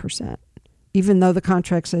 58.7%, even though the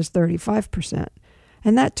contract says 35%.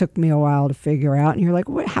 And that took me a while to figure out. And you're like,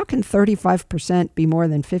 how can 35% be more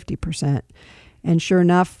than 50%? And sure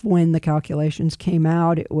enough, when the calculations came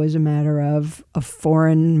out, it was a matter of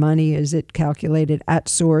foreign money. Is it calculated at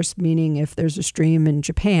source, meaning if there's a stream in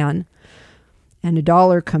Japan and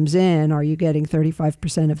 $1 comes in, are you getting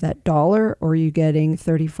 35% of that dollar, or are you getting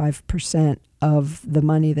 35% of the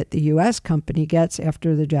money that the U.S. company gets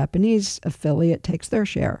after the Japanese affiliate takes their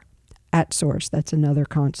share at source? That's another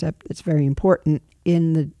concept that's very important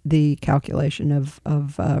in the calculation of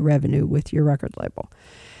revenue with your record label.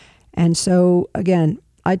 And so, again,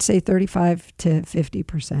 I'd say 35 to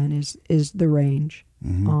 50% is the range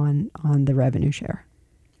on the revenue share.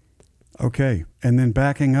 Okay. And then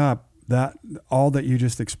backing up, that all that you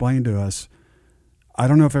just explained to us, I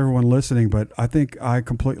don't know if everyone listening, but I think I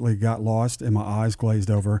completely got lost and my eyes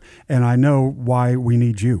glazed over. And I know why we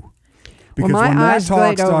need you. Because well, my when that eyes talk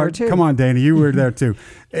glazed over starts, too. come on, Dana, you were there too.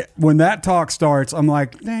 When that talk starts, I'm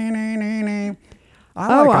like, I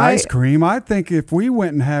like ice cream. I think if we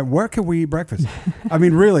went and had, where could we eat breakfast? I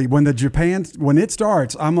mean, really, when it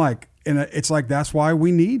starts, I'm like, and it's like, that's why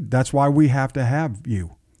we have to have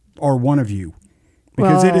you or one of you,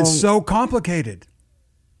 because it is so complicated.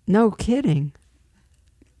 No kidding.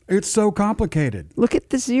 It's so complicated. Look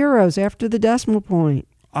at the zeros after the decimal point.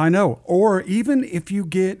 I know. Or even if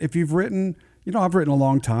you've written, I've written a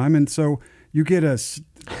long time. And so you get a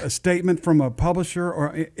statement from a publisher,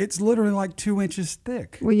 or it's literally like 2 inches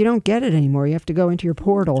thick. Well, you don't get it anymore. You have to go into your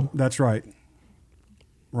portal. That's right.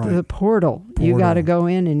 Right. The portal. You got to go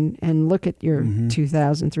in and look at your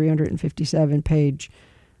 2,357 page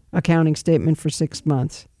accounting statement for 6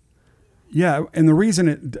 months. Yeah. And the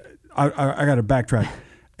reason I got to backtrack.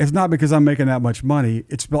 It's not because I'm making that much money.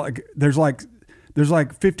 It's like, there's like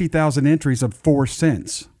 50,000 entries of 4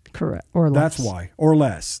 cents. Correct. Or less. That's why. Or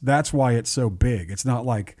less. That's why it's so big. It's not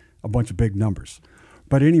like a bunch of big numbers.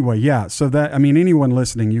 But anyway, yeah. So anyone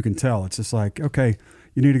listening, you can tell. It's just like, okay,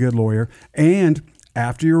 you need a good lawyer. And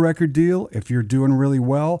after your record deal, if you're doing really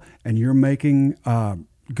well and you're making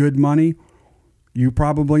good money, you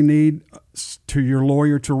probably need your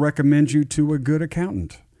lawyer to recommend you to a good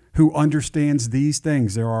accountant who understands these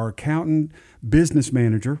things. There are accountant, business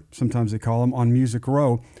manager, sometimes they call them, on Music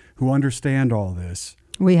Row, who understand all this.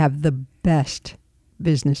 We have the best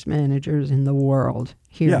business managers in the world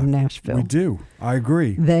here in Nashville. We do. I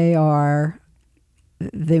agree. They are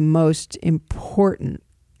the most important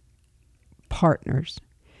partners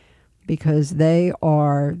because they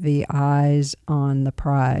are the eyes on the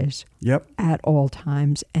prize at all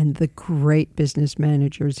times. And the great business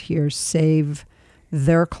managers here save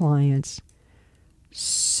their clients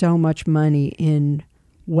so much money in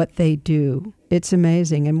what they do. It's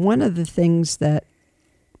amazing. And one of the things that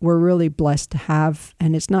we're really blessed to have,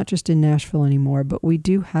 and it's not just in Nashville anymore, but we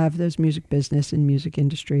do have those music business and music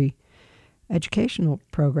industry educational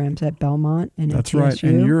programs at Belmont and That's MTSU. right.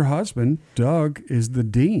 And your husband, Doug, is the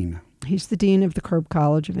dean. He's the dean of the Kerb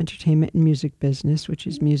College of Entertainment and Music Business, which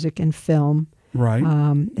is music and film. Right.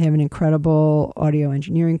 They have an incredible audio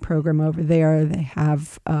engineering program over there. They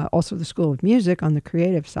have also the School of Music on the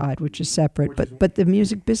creative side, which is separate. But the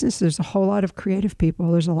music business, there's a whole lot of creative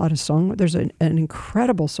people. There's a lot of there's an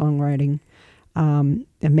incredible songwriting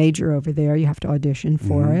a major over there. You have to audition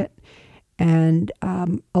for it. And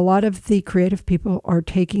a lot of the creative people are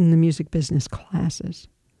taking the music business classes.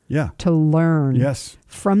 Yeah. To learn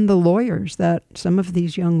from the lawyers that some of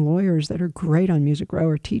these young lawyers that are great on Music Row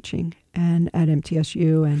are teaching and at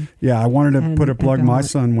MTSU. And I wanted to put a plug. My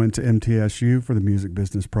son went to MTSU for the music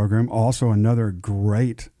business program. Also another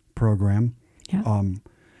great program. Yeah.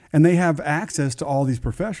 And they have access to all these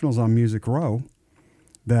professionals on Music Row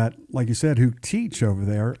that, like you said, who teach over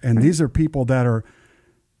there. And Right. these are people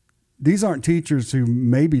these aren't teachers who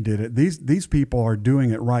maybe did it. These people are doing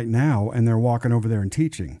it right now, and they're walking over there and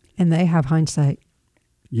teaching. And they have hindsight.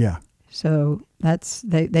 Yeah. So that's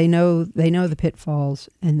they know the pitfalls,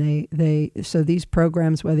 and so these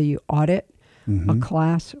programs, whether you audit a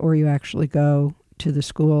class or you actually go to the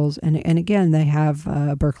schools, and again they have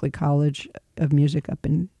Berklee College of Music up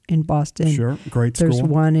in Boston. Sure, great school. There's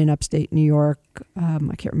one in upstate New York. I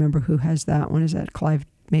can't remember who has that one. Is that Clive?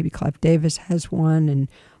 Maybe Clive Davis has one, and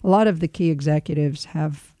a lot of the key executives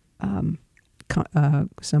have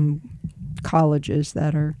some colleges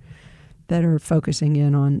that are focusing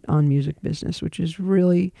in on music business, which is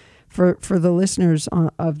really for the listeners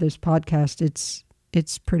of this podcast.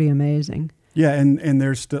 It's pretty amazing. Yeah, and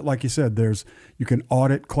there's still, like you said, you can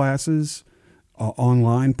audit classes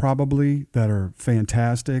online probably that are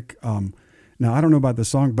fantastic. Now I don't know about the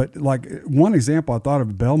song, but like one example I thought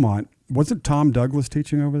of Belmont, wasn't Tom Douglas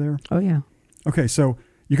teaching over there? Oh yeah. Okay, so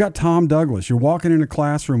you got Tom Douglas. You're walking in a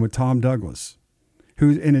classroom with Tom Douglas, who,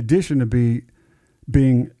 in addition to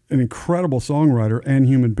being an incredible songwriter and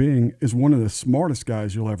human being, is one of the smartest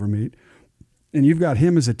guys you'll ever meet. And you've got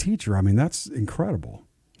him as a teacher. I mean, that's incredible.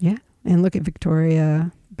 Yeah. And look at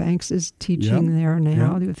Victoria Banks is teaching there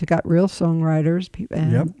now. They've got real songwriters,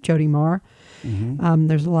 and Jody Marr. Mm-hmm.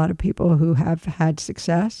 There's a lot of people who have had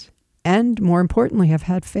success and, more importantly, have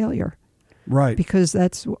had failure. Right. Because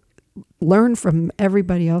learn from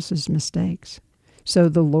everybody else's mistakes. So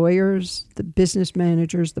the lawyers, the business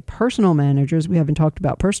managers, the personal managers, we haven't talked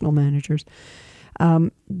about personal managers,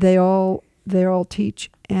 they all teach,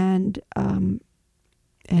 and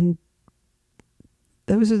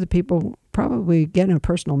those are the people. Probably getting a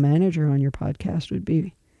personal manager on your podcast would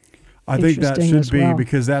be I think that should be well.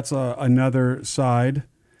 Because that's another side.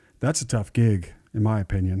 That's a tough gig, in my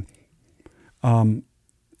opinion.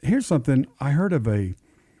 Here's something I heard of a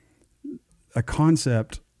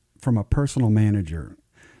concept from a personal manager.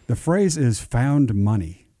 The phrase is found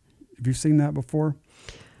money. Have you seen that before?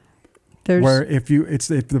 Where if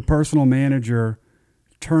the personal manager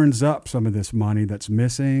turns up some of this money that's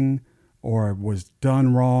missing or was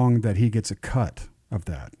done wrong, that he gets a cut of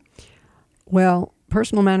that. Well,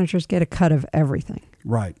 personal managers get a cut of everything.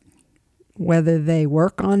 Right. Whether they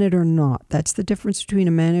work on it or not. That's the difference between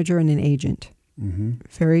a manager and an agent. Mm-hmm.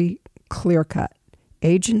 Very clear cut.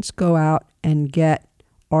 Agents go out and get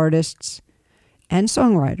artists and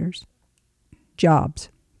songwriters jobs.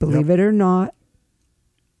 Believe it or not,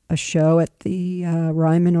 a show at the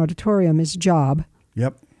Ryman Auditorium is a job.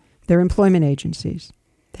 Yep. They're employment agencies.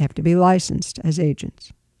 They have to be licensed as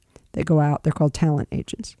agents. They go out. They're called talent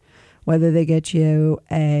agents. Whether they get you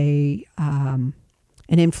an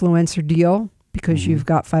influencer deal because you've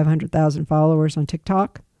got 500,000 followers on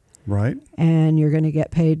TikTok, right, and you're going to get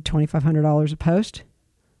paid $2,500 a post,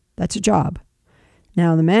 that's a job.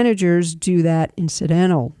 Now the managers do that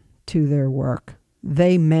incidental to their work.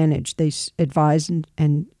 They manage. They advise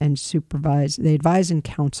and supervise. They advise and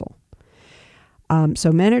counsel.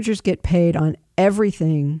 So managers get paid on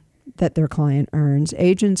everything that their client earns.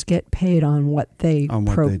 Agents get paid on what they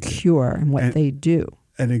procure and what they do.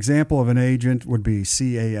 An example of an agent would be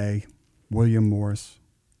CAA, William Morris,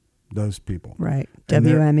 those people. Right.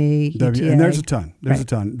 WME, ETA. And there's a ton. There's a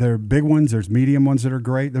ton. There are big ones. There's medium ones that are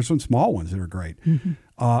great. There's some small ones that are great. Mm-hmm.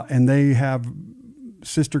 And they have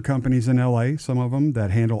sister companies in LA, some of them, that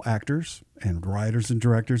handle actors and writers and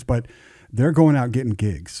directors, but they're going out getting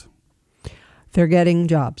gigs. They're getting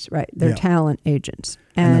jobs, right? They're talent agents.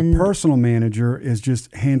 And the personal manager is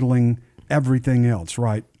just handling everything else,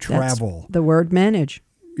 right? Travel. That's the word manage.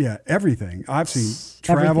 Yeah, everything. I've seen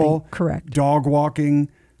travel, correct. Dog walking,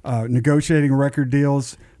 negotiating record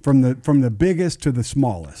deals from the biggest to the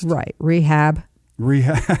smallest. Right. Rehab.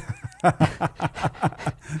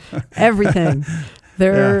 Everything.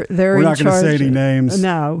 They're We're in not charge. Going to say any names.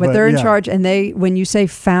 No, but they're in charge. And when you say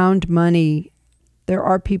found money, there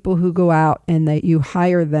are people who go out and you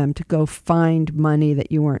hire them to go find money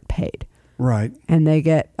that you weren't paid. Right. And they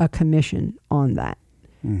get a commission on that.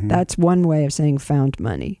 Mm-hmm. That's one way of saying found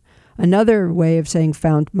money. Another way of saying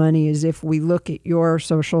found money is if we look at your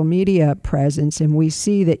social media presence and we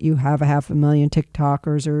see that you have 500,000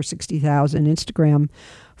 TikTokers or 60,000 Instagram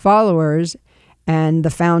followers, and the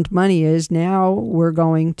found money is now we're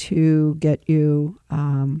going to get you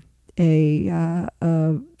some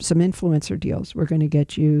influencer deals. We're going to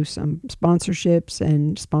get you some sponsorships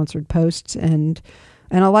and sponsored posts and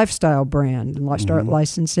a lifestyle brand, and start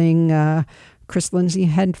licensing Chris Lindsay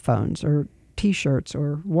headphones or T-shirts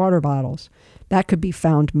or water bottles. That could be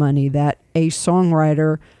found money that a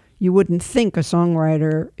songwriter You wouldn't think a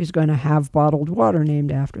songwriter is going to have bottled water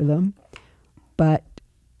named after them, but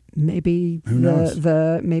maybe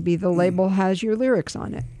maybe the label has your lyrics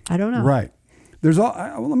on it. I don't know. Right.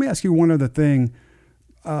 Let me ask you one other thing.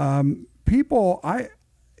 Every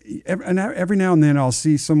now and then I'll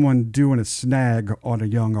see someone doing a snag on a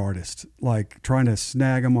young artist, like trying to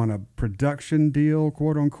snag them on a production deal,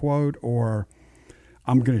 quote unquote, or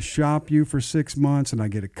I'm going to shop you for 6 months and I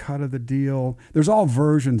get a cut of the deal. There's all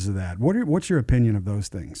versions of that. What's your opinion of those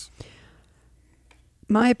things?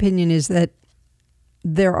 My opinion is that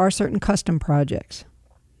there are certain custom projects.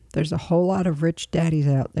 There's a whole lot of rich daddies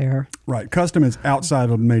out there. Right. Custom is outside of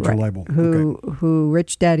the major label. Who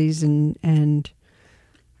rich daddies and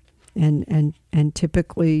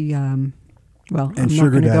typically, I'm not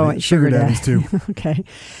going to go sugar daddies too. Okay.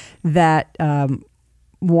 That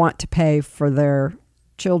want to pay for their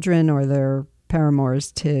children or their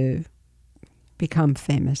paramours to become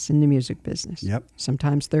famous in the music business. Yep.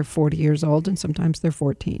 Sometimes they're 40 years old and sometimes they're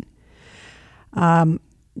 14. And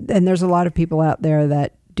there's a lot of people out there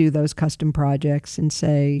that do those custom projects and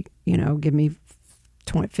say, give me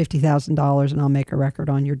 $50,000 and I'll make a record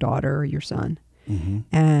on your daughter or your son. Mm-hmm.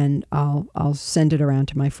 And I'll send it around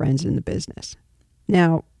to my friends in the business.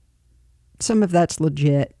 Now, some of that's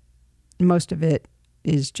legit. Most of it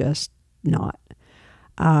is just not.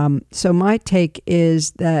 So my take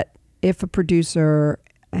is that if a producer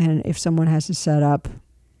and if someone has a setup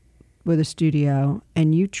with a studio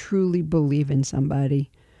and you truly believe in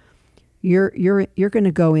somebody, you're going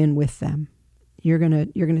to go in with them. You're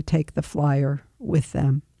going to take the flyer with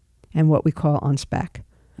them and what we call on spec.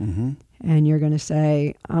 Mm-hmm. And you're going to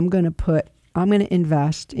say, I'm going to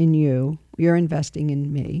invest in you. You're investing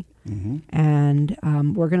in me. Mm-hmm.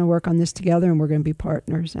 And we're going to work on this together and we're going to be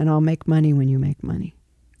partners. And I'll make money when you make money.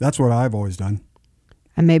 That's what I've always done.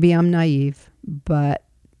 And maybe I'm naive, but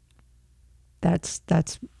those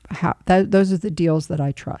are the deals that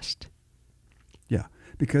I trust. Yeah,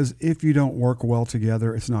 because if you don't work well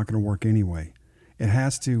together, it's not going to work anyway. There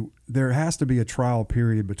has to be a trial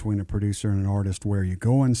period between a producer and an artist where you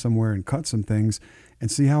go in somewhere and cut some things and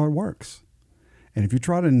see how it works. And if you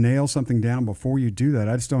try to nail something down before you do that,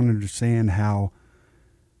 I just don't understand how,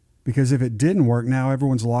 because if it didn't work, now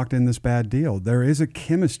everyone's locked in this bad deal. There is a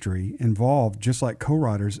chemistry involved, just like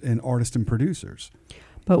co-writers and artists and producers.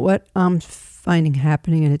 But what I'm finding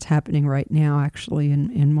happening, and it's happening right now actually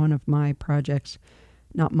in one of my projects,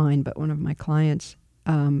 not mine, but one of my clients,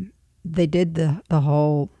 they did the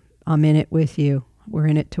whole, I'm in it with you. We're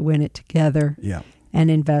in it to win it together. Yeah.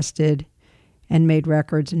 And invested and made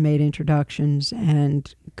records and made introductions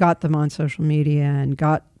and got them on social media and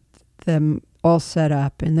got them all set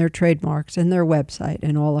up and their trademarks and their website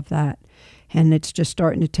and all of that. And it's just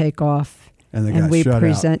starting to take off. And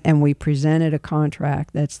we presented a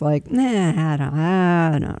contract that's like,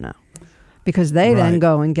 I don't know. Because they then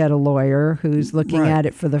go and get a lawyer who's looking at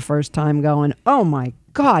it for the first time going, oh my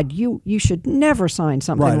God, you should never sign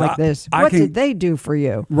something like this. What did they do for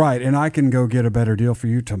you? Right, and I can go get a better deal for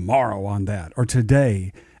you tomorrow on that or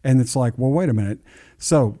today. And it's like, well, wait a minute.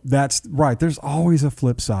 So that's right. There's always a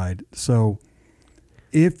flip side. So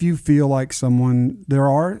if you feel like there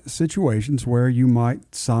are situations where you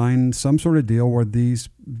might sign some sort of deal where this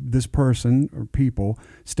person or people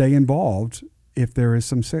stay involved if there is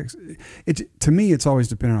some sex. To me, it's always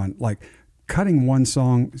dependent on, like, cutting one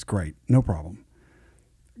song is great, no problem.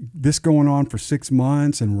 This going on for 6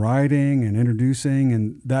 months and writing and introducing,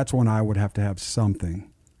 and that's when I would have to have something,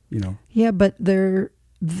 Yeah, but the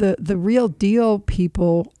real deal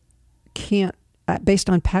people can't, based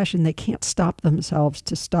on passion, they can't stop themselves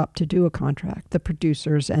to do a contract. The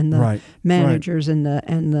producers and the managers and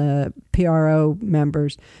the PRO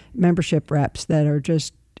members, membership reps that are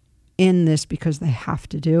just in this because they have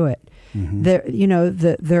to do it. Mm-hmm.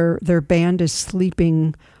 Their band is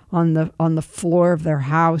sleeping on the floor of their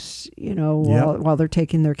house, while they're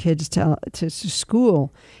taking their kids to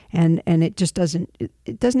school, and it just doesn't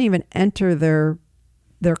even enter their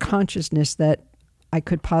consciousness that I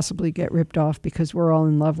could possibly get ripped off because we're all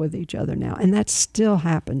in love with each other now. And that still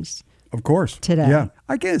happens. Of course. Today. Yeah.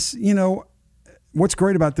 I guess, what's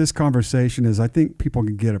great about this conversation is I think people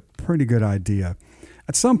can get a pretty good idea.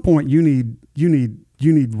 At some point you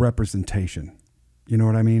need representation. You know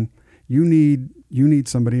what I mean? You need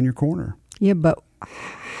somebody in your corner. Yeah, but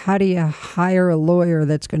how do you hire a lawyer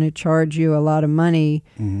that's going to charge you a lot of money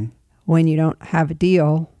when you don't have a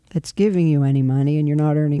deal that's giving you any money and you're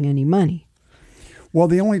not earning any money? Well,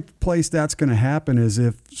 the only place that's going to happen is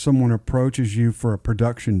if someone approaches you for a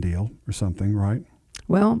production deal or something, right?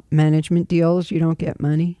 Well, management deals, you don't get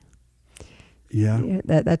money. Yeah.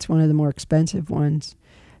 That's one of the more expensive ones.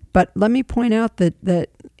 But let me point out that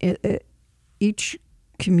each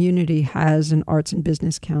community has an arts and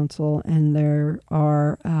business council, and there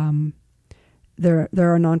are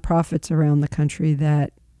nonprofits around the country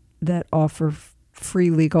that offer free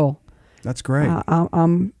legal. That's great.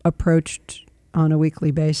 I'm approached on a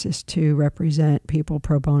weekly basis to represent people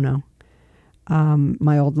pro bono.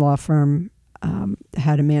 My old law firm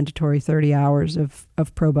had a mandatory 30 hours of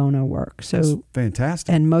pro bono work. So that's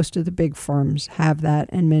fantastic. And most of the big firms have that,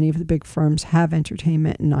 and many of the big firms have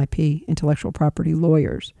entertainment and IP, intellectual property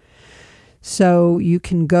lawyers. So you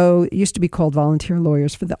can go, it used to be called volunteer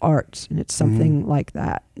lawyers for the arts, and it's something like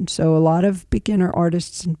that. And so a lot of beginner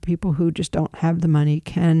artists and people who just don't have the money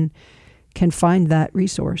can find that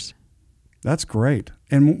resource. That's great.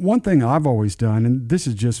 And one thing I've always done, and this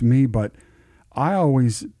is just me, but I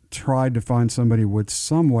always tried to find somebody with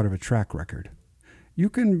somewhat of a track record. You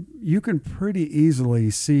can pretty easily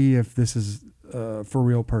see if this is for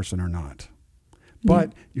real person or not.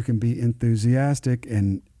 But you can be enthusiastic,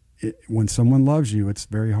 and when someone loves you, it's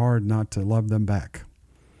very hard not to love them back.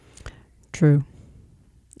 True.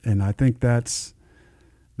 And I think that's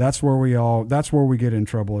where we get in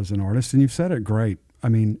trouble as an artist. And you've said it great. I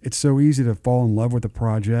mean, it's so easy to fall in love with a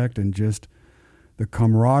project, and just the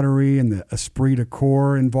camaraderie and the esprit de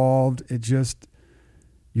corps involved.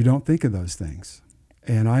 You don't think of those things.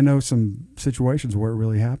 And I know some situations where it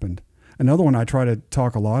really happened. Another one I try to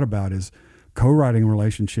talk a lot about is co-writing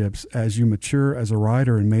relationships. As you mature as a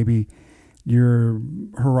writer and maybe your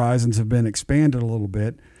horizons have been expanded a little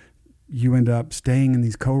bit, you end up staying in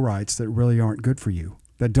these co-writes that really aren't good for you,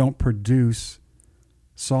 that don't produce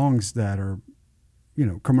songs that are,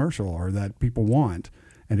 commercial or that people want.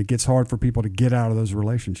 And it gets hard for people to get out of those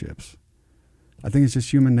relationships. I think it's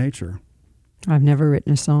just human nature. I've never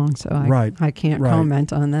written a song, so I can't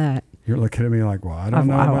comment on that. You're looking at me like, well, I don't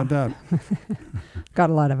know about that. Got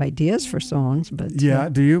a lot of ideas for songs, but... Yeah,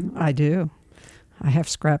 do you? I do. I have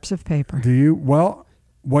scraps of paper. Do you? Well,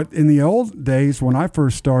 what in the old days when I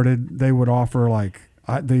first started, they would offer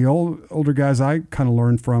the older guys I kind of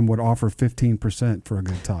learned from would offer 15% for a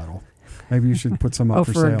good title. Maybe you should put some up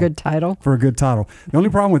for sale. For a good title? For a good title. The only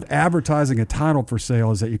problem with advertising a title for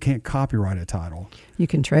sale is that you can't copyright a title. You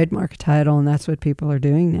can trademark a title, and that's what people are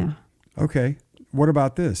doing now. Okay. What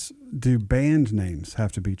about this? Do band names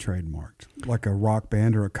have to be trademarked, like a rock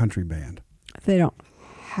band or a country band? They don't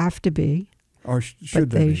have to be. Or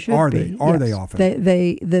should they be? Should are be. they? Are yes. they often?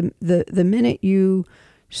 The minute you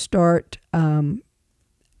start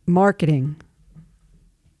marketing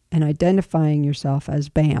and identifying yourself as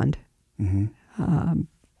band,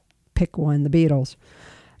 pick one, the Beatles,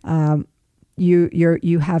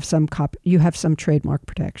 you have some trademark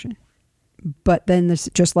protection. But then this,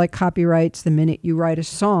 just like copyrights, the minute you write a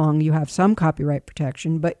song, you have some copyright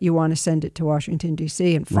protection, but you want to send it to Washington,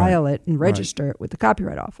 D.C. and file it and register it with the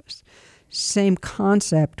Copyright Office. Same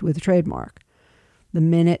concept with a trademark. The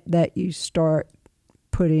minute that you start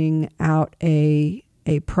putting out a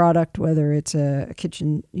product, whether it's a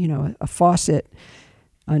kitchen, a faucet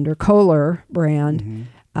under Kohler brand,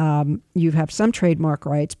 you have some trademark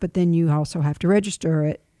rights, but then you also have to register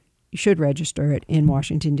it. You should register it in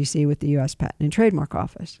Washington, D.C. with the U.S. Patent and Trademark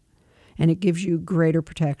Office. And it gives you greater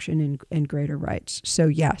protection and greater rights. So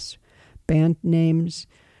yes, band names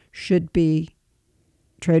should be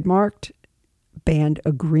trademarked. Band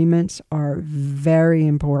agreements are very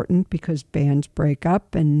important because bands break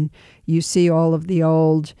up, and you see all of the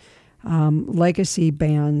old legacy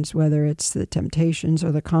bands, whether it's the Temptations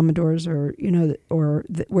or the Commodores, or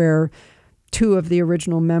where two of the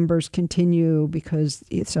original members continue because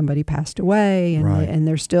somebody passed away, and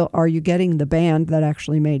they're still. Are you getting the band that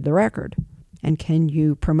actually made the record, and can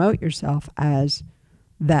you promote yourself as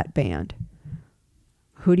that band?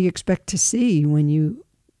 Who do you expect to see when you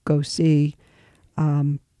go see?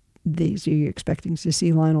 These, are you expecting to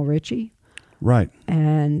see Lionel Richie? Right.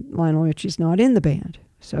 And Lionel Richie's not in the band.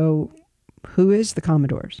 So who is the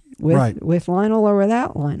Commodores? With Lionel or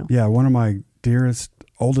without Lionel? Yeah, one of my dearest,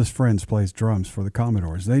 oldest friends plays drums for the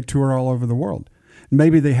Commodores. They tour all over the world.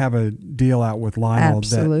 Maybe they have a deal out with Lionel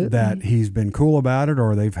that he's been cool about it,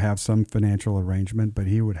 or they have some financial arrangement, but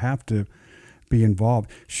he would have to be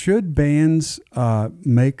involved. Should bands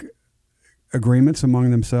make agreements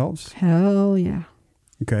among themselves? Hell yeah.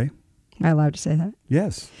 Okay. Am I allowed to say that?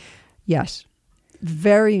 Yes. Yes.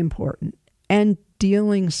 Very important. And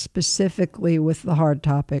dealing specifically with the hard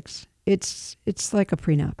topics. It's like a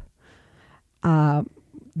prenup.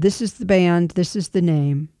 This is the band. This is the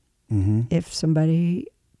name. Mm-hmm. If somebody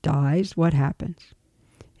dies, what happens?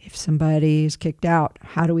 If somebody is kicked out,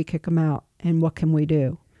 how do we kick them out? And what can we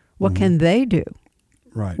do? What can they do?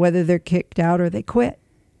 Right. Whether they're kicked out or they quit.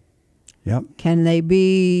 Yep. Can they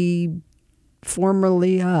be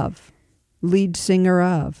formerly of, lead singer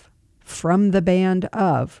of, from the band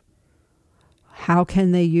of? How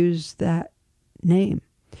can they use that name?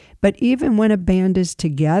 But even when a band is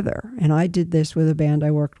together, and I did this with a band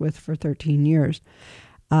I worked with for 13 years,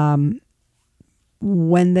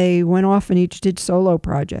 when they went off and each did solo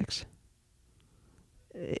projects,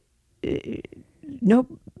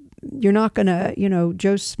 nope, you're not going to,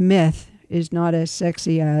 Joe Smith is not as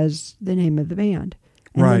sexy as the name of the band.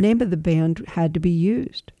 And Right. the name of the band had to be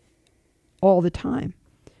used all the time.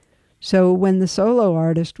 So when the solo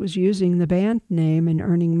artist was using the band name and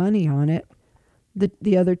earning money on it,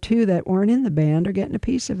 the other two that weren't in the band are getting a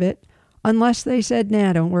piece of it, unless they said,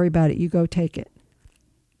 nah, don't worry about it, you go take it.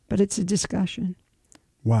 But it's a discussion.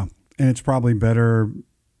 Wow. And it's probably better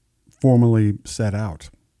formally set out.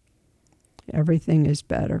 Everything is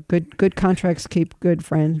better. Good contracts keep good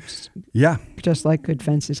friends, Yeah. just like good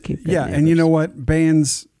fences keep good Yeah. neighbors. And you know what?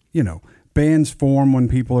 Bands form when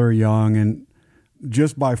people are young, and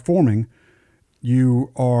just by forming, you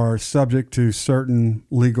are subject to certain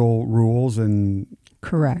legal rules and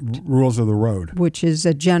Correct. rules of the road. Which is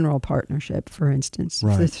a general partnership, for instance.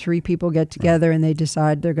 Right. If the three people get together and they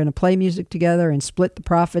decide they're going to play music together and split the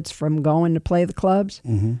profits from going to play the clubs,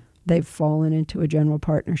 Mm-hmm. they've fallen into a general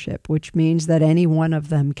partnership, which means that any one of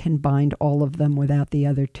them can bind all of them without the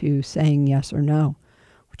other two saying yes or no,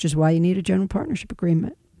 which is why you need a general partnership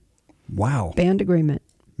agreement, Wow. band agreement.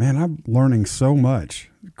 Man, I'm learning so much.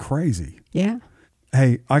 Crazy. Yeah.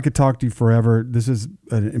 Hey, I could talk to you forever. This is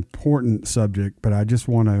an important subject, but I just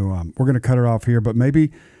want to, we're going to cut it off here, but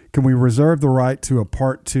maybe can we reserve the right to a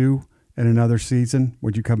part 2 in another season?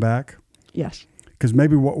 Would you come back? Yes. Because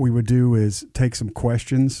maybe what we would do is take some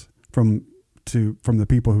questions from the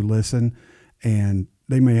people who listen, and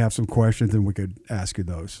they may have some questions and we could ask you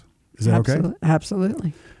those. Is that okay?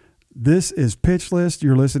 Absolutely. This is Pitch List.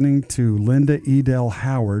 You're listening to Linda Edel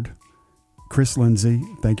Howard. Chris Lindsay,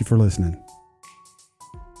 thank you for listening.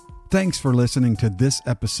 Thanks for listening to this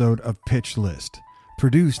episode of Pitch List,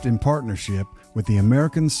 produced in partnership with the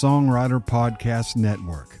American Songwriter Podcast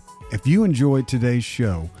Network. If you enjoyed today's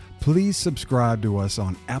show, please subscribe to us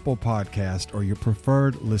on Apple Podcast or your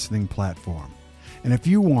preferred listening platform. And if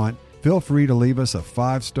you want, feel free to leave us a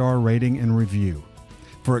 5-star rating and review.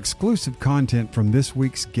 For exclusive content from this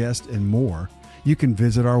week's guest and more, you can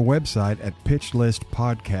visit our website at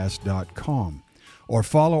pitchlistpodcast.com or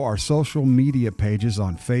follow our social media pages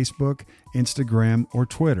on Facebook, Instagram, or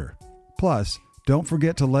Twitter. Plus, don't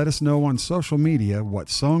forget to let us know on social media what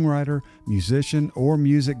songwriter, musician, or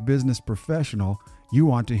music business professional you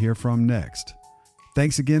want to hear from next.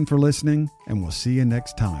 Thanks again for listening, and we'll see you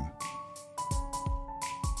next time.